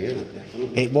church here.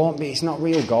 It won't be, it's not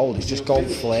real gold, it's just gold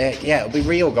flake. Yeah, it'll be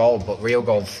real gold, but real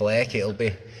gold flake, it'll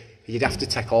be... You'd have to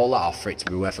take all that off for it to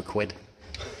be worth £1.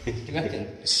 Do you reckon?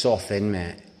 It's so thin,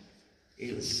 mate.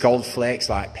 It's Gold flakes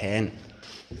like paint.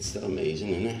 still amazing,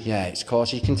 isn't it? Yeah, it's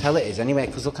coarse. You can tell it is anyway,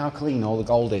 because look how clean all the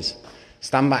gold is.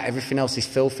 Stand back, everything else is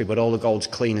filthy, but all the gold's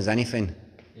clean as anything.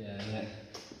 Yeah,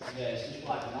 it's just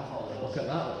like enough all the look at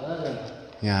that up there then.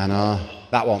 Yeah, I know.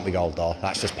 That won't be gold though,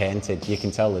 that's just painted. You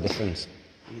can tell the difference.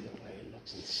 Either way, it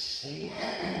looks insane.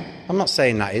 I'm not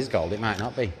saying that is gold, it might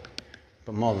not be.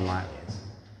 But more than likely it's...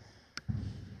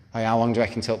 Hey, how long do you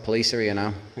reckon till police are here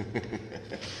now?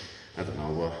 I don't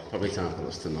know, but probably time for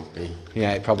us to not be.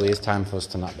 Yeah, it probably is time for us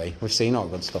to not be. We've seen all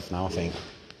good stuff now, I think.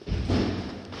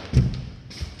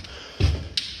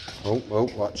 Oh,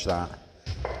 watch that.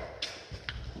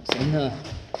 It's in there.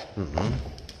 Mm-mm.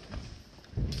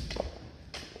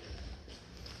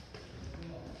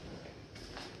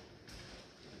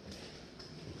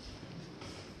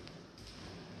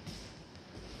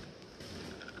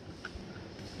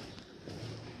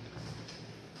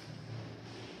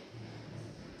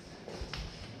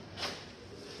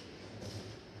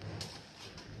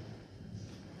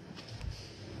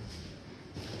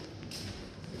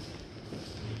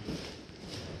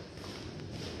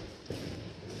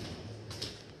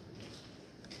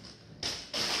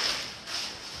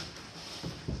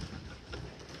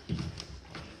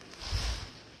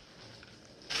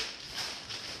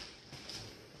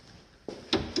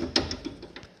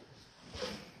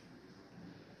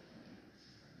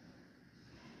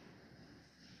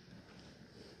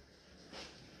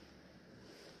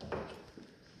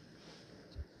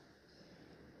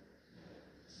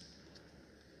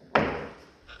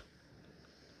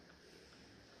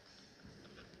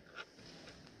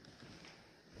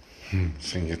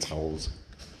 Finger towels.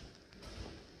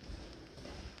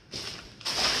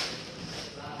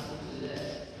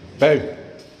 Boo!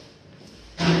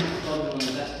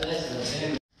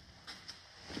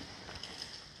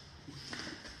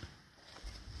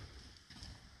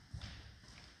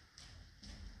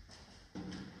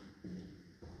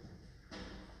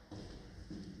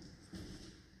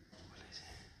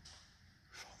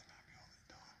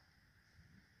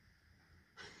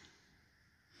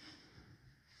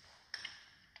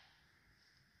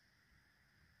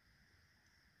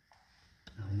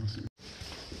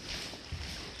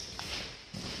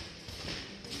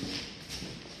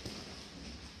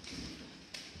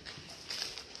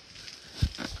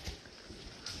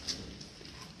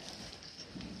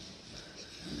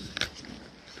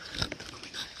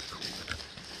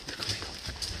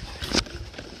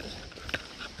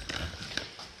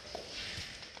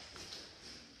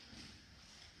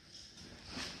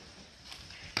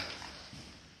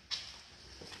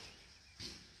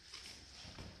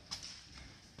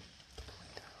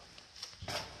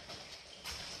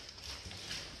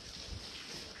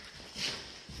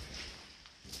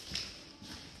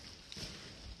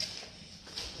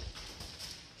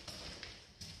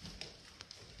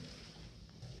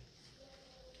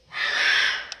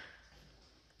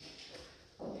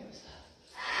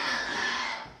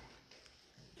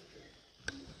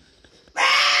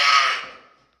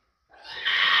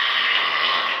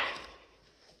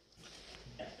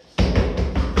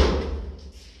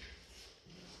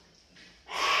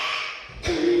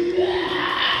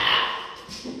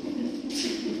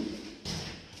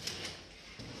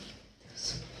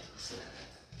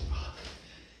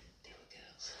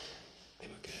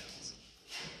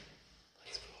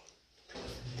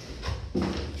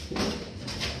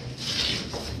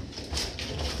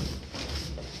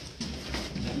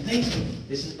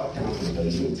 This is back down to the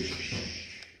basement.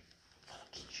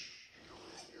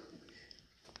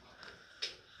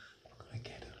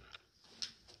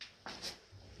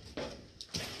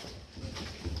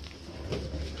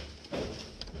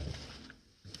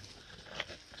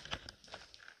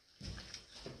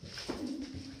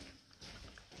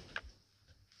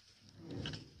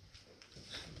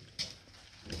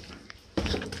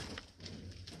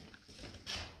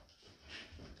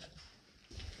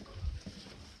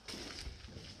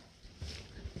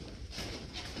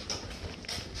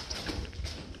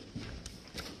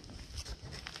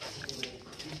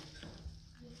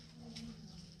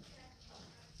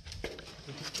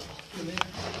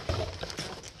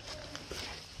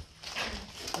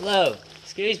 Hello,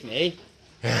 excuse me.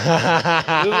 We've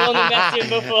only met him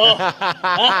before.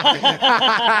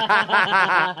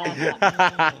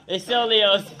 It's only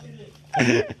us.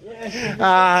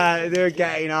 They're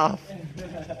getting off.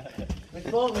 We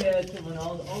thought we heard someone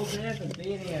all day for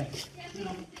being here.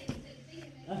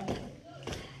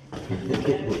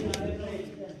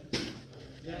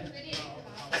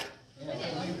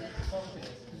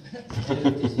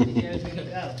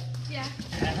 Yeah.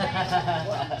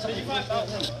 So you find that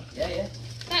one? Yeah.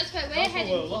 That's where we're That's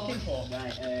heading what we're looking for.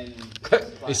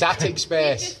 Right, It's attic We've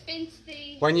space. just been to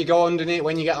the... When you go underneath,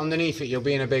 when you get underneath it, you'll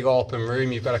be in a big open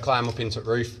room. You've got to climb up into the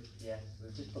roof. yeah,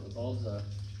 we've just put the balls there.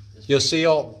 You'll see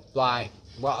all, like,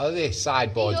 what are they?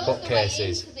 Sideboards, He knows the way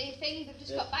bookcases. into the thing, they've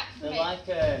just got back from They're it. like,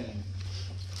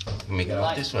 Can we get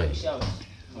out this way?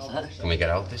 What's that? Can we get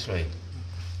out this way?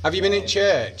 Have you been in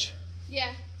church?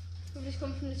 Yeah. We've just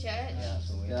come from the church. Yeah, that's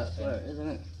a weird That's thing. where it is, isn't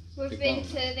it? We've Big been one.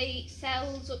 to the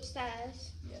cells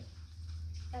upstairs. Yeah.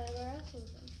 Where else have we been?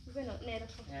 We've been up near the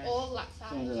top, Yeah. all that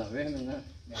Someone's in side. that room, isn't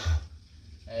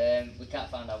it? We can't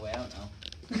find our way out now.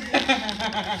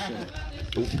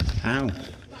 How?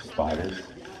 Spiders.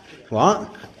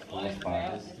 What?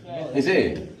 Spiders. Is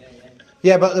it?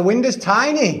 Yeah, but the window's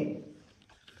tiny.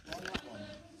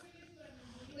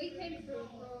 We came through.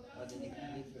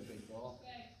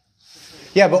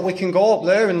 Yeah, but we can go up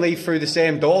there and leave through the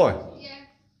same door. Yeah.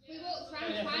 We walked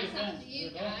around twice after you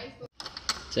guys.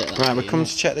 But Right, we come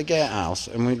to check the gatehouse,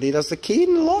 and he has the key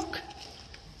in the lock.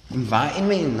 Inviting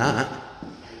me in that.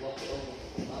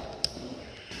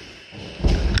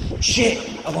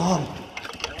 Shit! Alarm!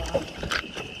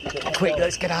 Quick,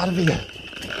 let's get out of here.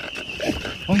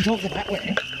 Oh, you don't get that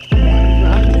way.